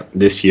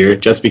this year,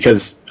 just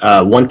because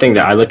one thing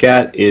that I look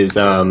at is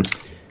our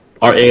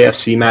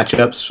AFC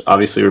matchups.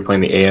 Obviously, we're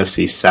playing the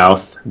AFC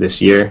South this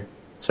year,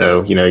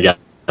 so you got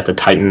the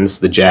Titans,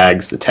 the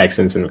Jags, the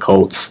Texans, and the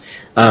Colts.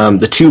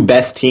 The 2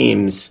 best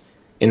teams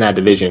in that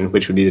division,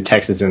 which would be the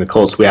Texans and the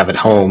Colts, we have at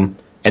home,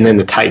 and then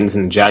the Titans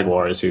and the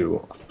Jaguars,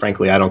 who,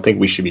 frankly, I don't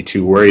think we should be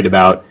too worried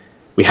about.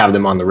 We have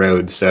them on the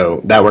road,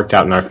 so that worked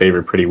out in our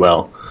favor pretty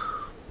well.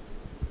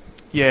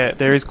 Yeah,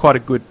 there is quite a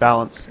good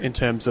balance in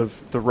terms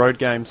of the road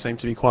games seem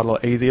to be quite a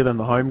lot easier than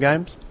the home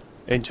games,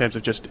 in terms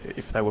of just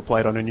if they were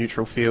played on a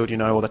neutral field,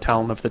 or the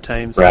talent of the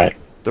teams. Right.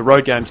 The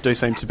road games do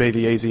seem to be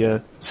the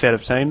easier set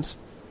of teams,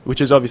 which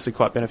is obviously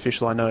quite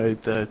beneficial. I know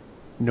the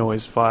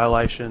noise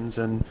violations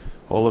and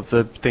all of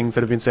the things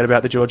that have been said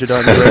about the Georgia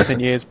Dome in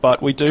recent years,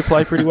 but we do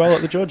play pretty well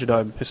at the Georgia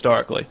Dome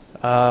historically.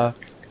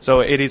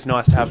 So it is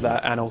nice to have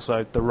that, and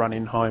also the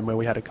run-in home where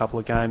we had a couple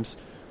of games.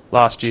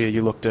 Last year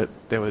you looked at,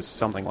 there was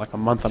something like a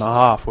month and a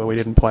half where we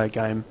didn't play a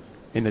game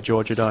in the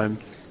Georgia Dome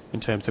in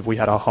terms of we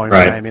had our home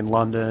game in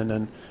London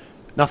and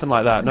nothing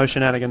like that. No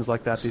shenanigans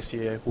like that this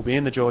year. We'll be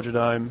in the Georgia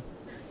Dome.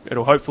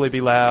 It'll hopefully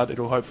be loud.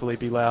 It'll hopefully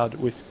be loud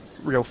with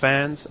real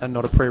fans and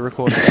not a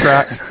pre-recorded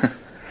track.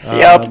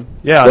 Yep.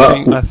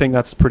 Yeah, I think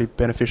that's pretty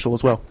beneficial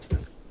as well.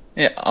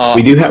 Yeah,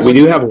 we do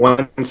have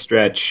one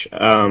stretch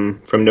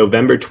from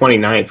November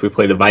 29th. We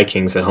play the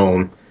Vikings at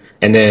home,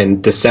 and then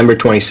December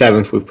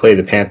 27th we play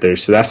the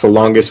Panthers. So that's the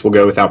longest we'll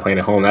go without playing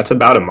at home. That's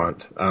about a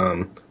month,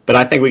 but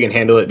I think we can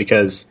handle it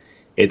because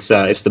it's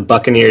the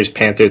Buccaneers,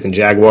 Panthers, and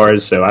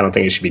Jaguars. So I don't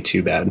think it should be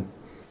too bad.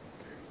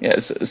 Yeah,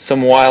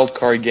 some wild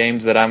card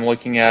games that I'm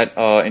looking at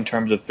in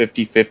terms of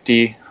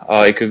 50-50.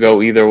 It could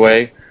go either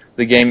way.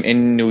 The game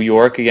in New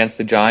York against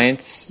the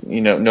Giants,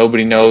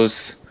 nobody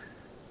knows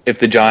if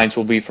the Giants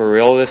will be for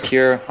real this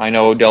year. I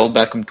know Odell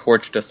Beckham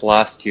torched us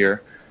last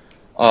year.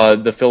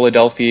 The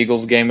Philadelphia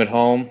Eagles game at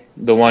home,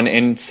 the one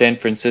in San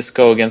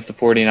Francisco against the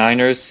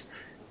 49ers,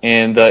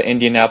 and the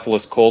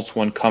Indianapolis Colts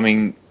one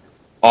coming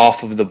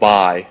off of the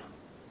bye.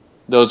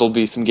 Those will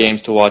be some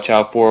games to watch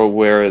out for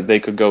where they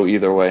could go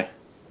either way.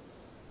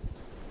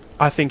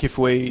 I think if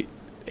we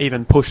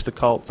even push the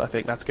Colts, I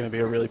think that's going to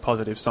be a really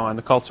positive sign.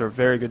 The Colts are a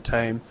very good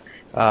team.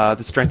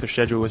 The strength of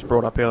schedule was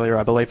brought up earlier.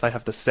 I believe they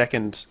have the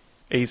second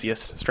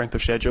easiest strength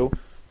of schedule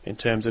in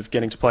terms of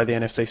getting to play the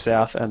NFC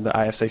South, and the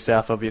AFC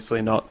South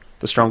obviously not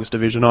the strongest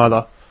division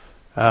either.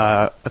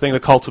 I think the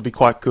Colts will be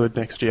quite good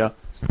next year.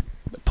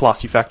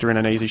 Plus, you factor in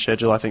an easy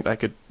schedule, I think they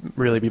could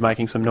really be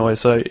making some noise.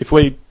 So if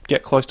we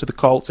get close to the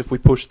Colts, if we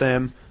push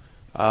them,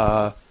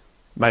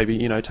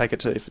 maybe, take it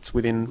to, if it's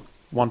within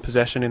one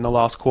possession in the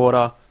last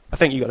quarter, I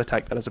think you've got to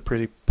take that as a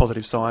pretty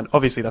positive sign.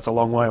 Obviously, that's a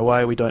long way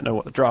away. We don't know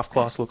what the draft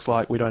class looks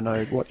like. We don't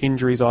know what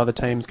injuries either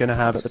team's going to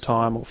have at the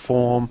time or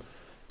form.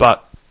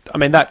 But, I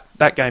mean,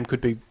 that game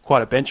could be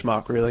quite a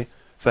benchmark, really,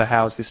 for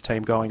how's this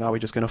team going. Are we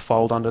just going to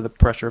fold under the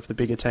pressure of the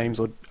bigger teams,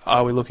 or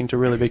are we looking to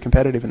really be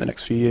competitive in the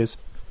next few years?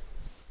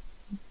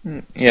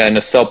 Yeah, and the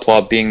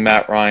subplot being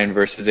Matt Ryan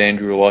versus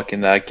Andrew Luck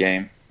in that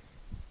game.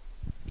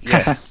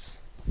 Yes,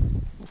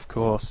 of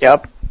course.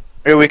 Yep.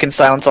 Maybe we can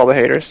silence all the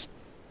haters.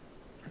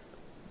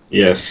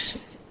 Yes.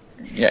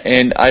 Yeah,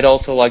 and I'd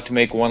also like to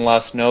make one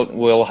last note.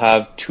 We'll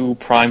have 2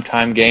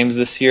 primetime games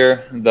this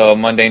year. The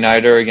Monday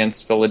Nighter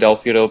against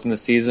Philadelphia to open the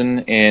season,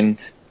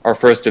 and our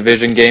first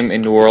division game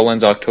in New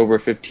Orleans, October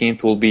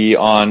 15th, will be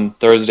on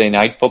Thursday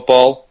Night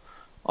Football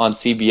on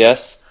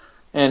CBS.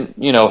 And,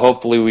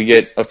 hopefully we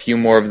get a few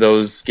more of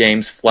those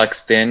games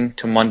flexed in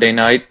to Monday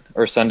night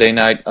or Sunday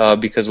night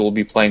because we'll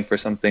be playing for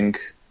something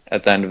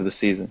at the end of the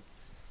season.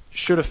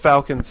 Should a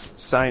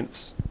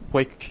Falcons-Saints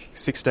Week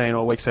 16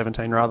 or Week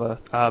 17 rather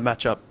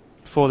match up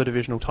for the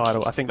divisional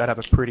title, I think they'd have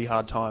a pretty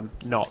hard time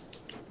not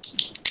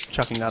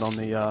chucking that on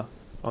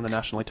the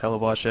nationally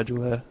televised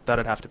schedule there.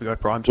 That'd have to go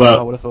prime time,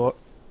 I would have thought.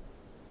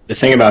 The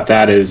thing about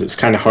that is it's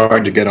kind of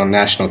hard to get on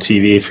national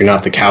TV if you're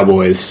not the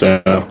Cowboys,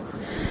 so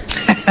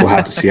we'll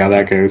have to see how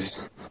that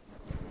goes.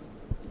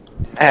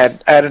 I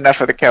had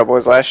enough of the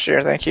Cowboys last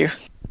year, thank you.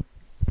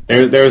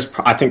 There was,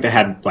 I think they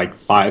had like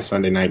 5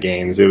 Sunday night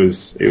games. It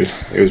was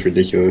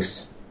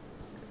ridiculous.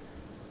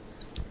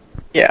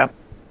 Yeah.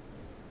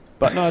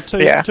 But no, two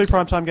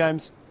primetime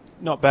games,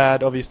 not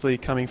bad. Obviously,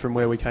 coming from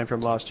where we came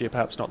from last year,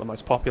 perhaps not the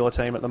most popular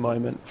team at the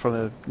moment from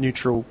a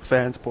neutral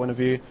fans' point of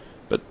view.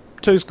 But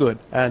 2's good.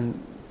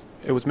 And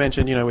it was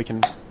mentioned, we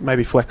can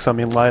maybe flex some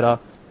in later.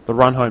 The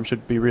run home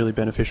should be really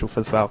beneficial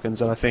for the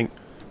Falcons. And I think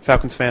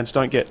Falcons fans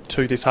don't get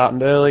too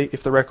disheartened early.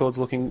 If the record's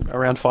looking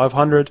around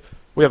 500,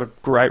 we have a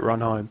great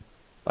run home.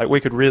 Like,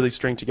 we could really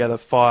string together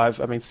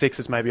 6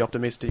 is maybe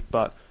optimistic,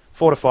 but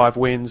 4 to 5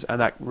 wins,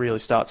 and that really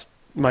starts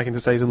making the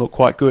season look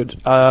quite good.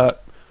 I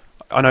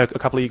know a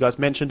couple of you guys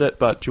mentioned it,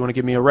 but do you want to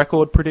give me a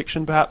record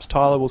prediction, perhaps?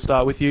 Tyler, we'll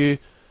start with you.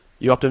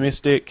 You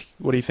optimistic?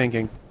 What are you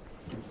thinking?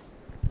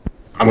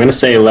 I'm going to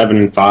say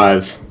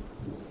 11-5.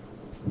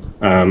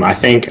 I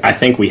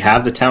think we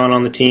have the talent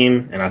on the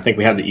team, and I think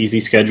we have the easy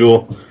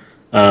schedule.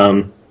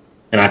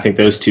 And I think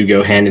those two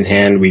go hand in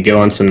hand. We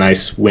go on some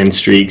nice win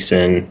streaks,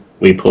 and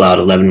we pull out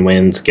 11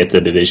 wins, get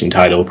the division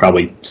title,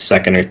 probably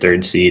 2nd or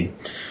 3rd seed.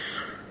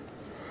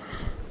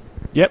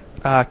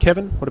 Yep.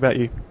 Kevin, what about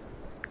you?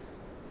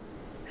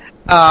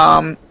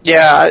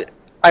 Yeah,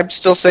 I'm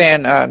still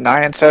saying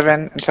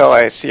 9-7 until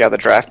I see how the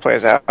draft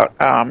plays out.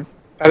 I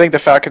think the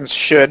Falcons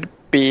should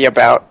be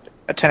about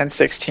a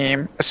 10-6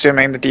 team,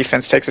 assuming the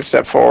defense takes a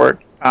step forward.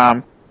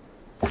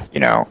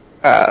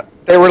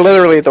 They were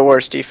literally the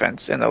worst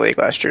defense in the league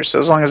last year, so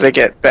as long as they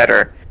get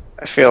better,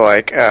 I feel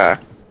like the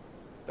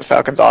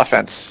Falcons'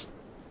 offense,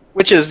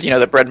 which is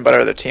the bread and butter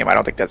of the team, I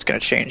don't think that's going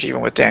to change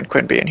even with Dan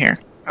Quinn being here.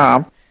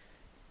 I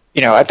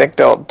think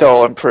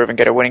they'll improve and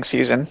get a winning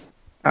season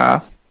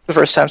the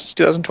first time since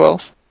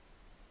 2012.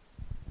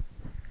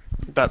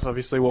 That's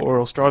obviously what we're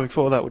all striving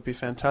for. That would be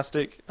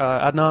fantastic.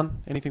 Adnan,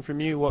 anything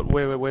from you?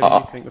 Where do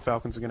you think the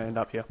Falcons are going to end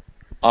up here?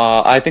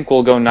 I think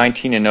we'll go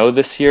 19-0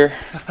 this year.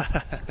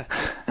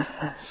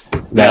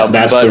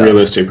 That's the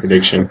realistic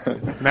prediction.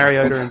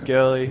 Mariota and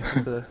Gurley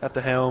at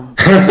the helm.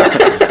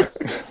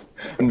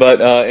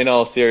 But in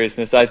all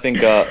seriousness, I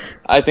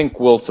think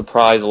we'll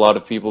surprise a lot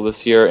of people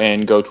this year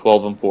and go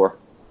 12-4.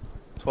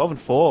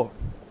 12-4.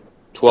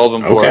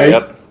 12-4. Okay.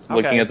 Yep.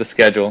 Looking at the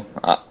schedule,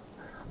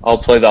 I'll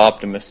play the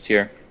optimist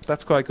here.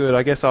 That's quite good.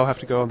 I guess I'll have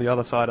to go on the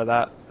other side of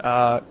that.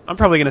 I'm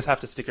probably going to have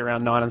to stick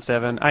around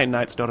 9-7.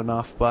 8-8's not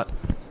enough, but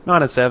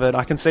 9-7.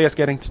 I can see us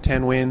getting to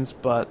 10 wins,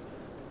 but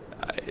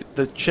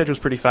the schedule's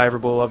pretty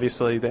favourable.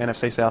 Obviously, the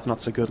NFC South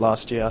not so good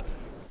last year.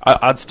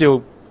 I'd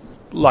still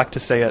like to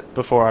see it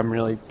before I'm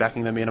really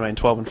backing them in.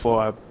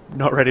 12-4. I'm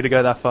not ready to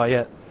go that far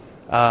yet.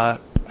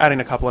 Adding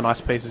a couple of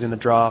nice pieces in the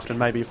draft, and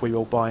maybe if we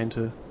all buy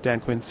into Dan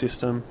Quinn's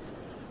system,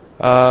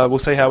 we'll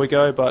see how we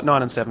go. But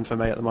 9-7 for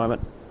me at the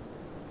moment.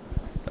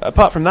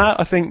 Apart from that,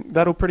 I think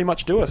that'll pretty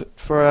much do it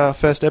for our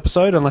first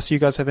episode, unless you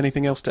guys have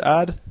anything else to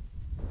add.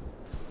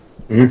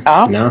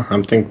 No,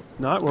 I think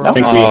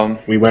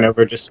we went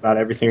over just about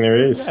everything there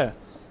is. Yeah.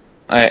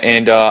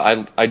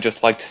 I'd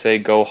just like to say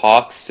go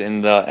Hawks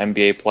in the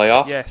NBA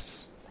playoffs.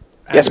 Yes.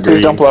 Yes,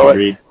 please don't blow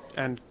Agreed. it.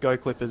 And go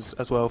Clippers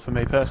as well for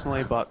me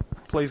personally, but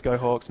please go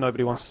Hawks.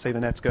 Nobody wants to see the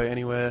Nets go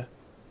anywhere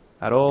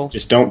at all.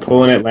 Just don't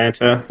pull in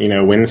Atlanta,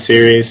 win the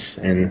series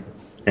and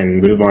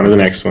move on to the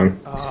next one.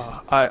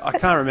 I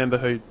can't remember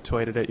who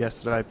tweeted it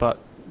yesterday, but,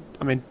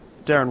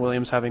 Darren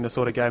Williams having the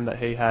sort of game that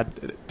he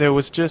had, there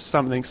was just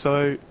something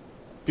so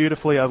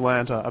beautifully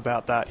Atlanta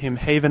about that. Him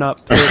heaving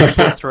up 3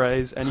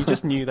 threes, and you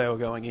just knew they were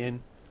going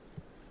in.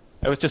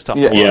 It was just tough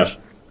Yeah. to watch.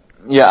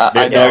 Yeah,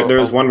 I know. There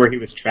was one where he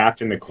was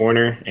trapped in the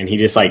corner, and he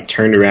just like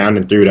turned around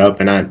and threw it up,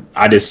 and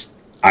I just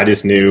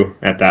knew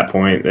at that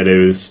point that it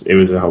was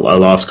a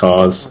lost It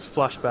cause. was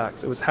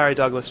flashbacks. It was Harry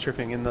Douglas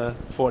tripping in the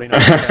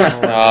 49ers. game all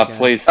over again.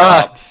 Please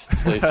stop.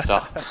 Please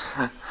stop.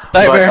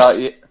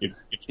 Nightmares. You're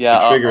Yeah,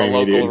 triggering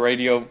me,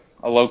 dude.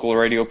 a local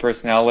radio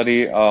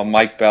personality,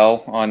 Mike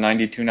Bell on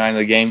 92.9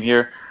 The Game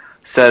here,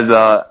 says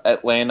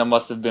Atlanta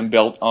must have been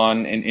built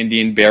on an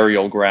Indian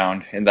burial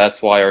ground, and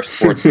that's why our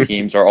sports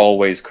teams are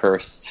always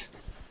cursed.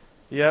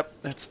 Yep,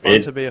 it's fun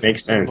It to be a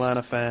makes sense.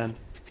 Atlanta fan.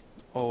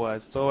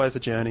 Always. It's always a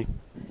journey.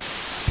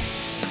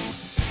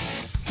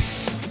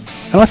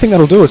 And I think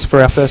that'll do us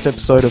for our first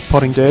episode of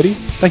Potting Dirty.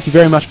 Thank you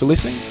very much for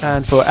listening.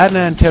 And for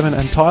Adnan, Kevin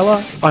and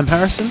Tyler, I'm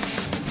Harrison.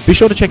 Be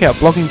sure to check out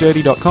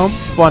bloggingdirty.com,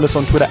 find us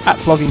on Twitter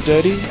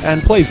 @bloggingdirty,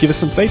 and please give us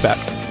some feedback.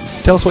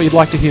 Tell us what you'd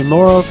like to hear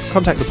more of,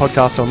 contact the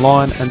podcast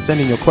online and send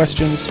in your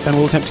questions, and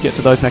we'll attempt to get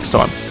to those next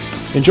time.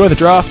 Enjoy the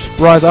draft,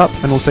 rise up,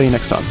 and we'll see you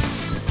next time.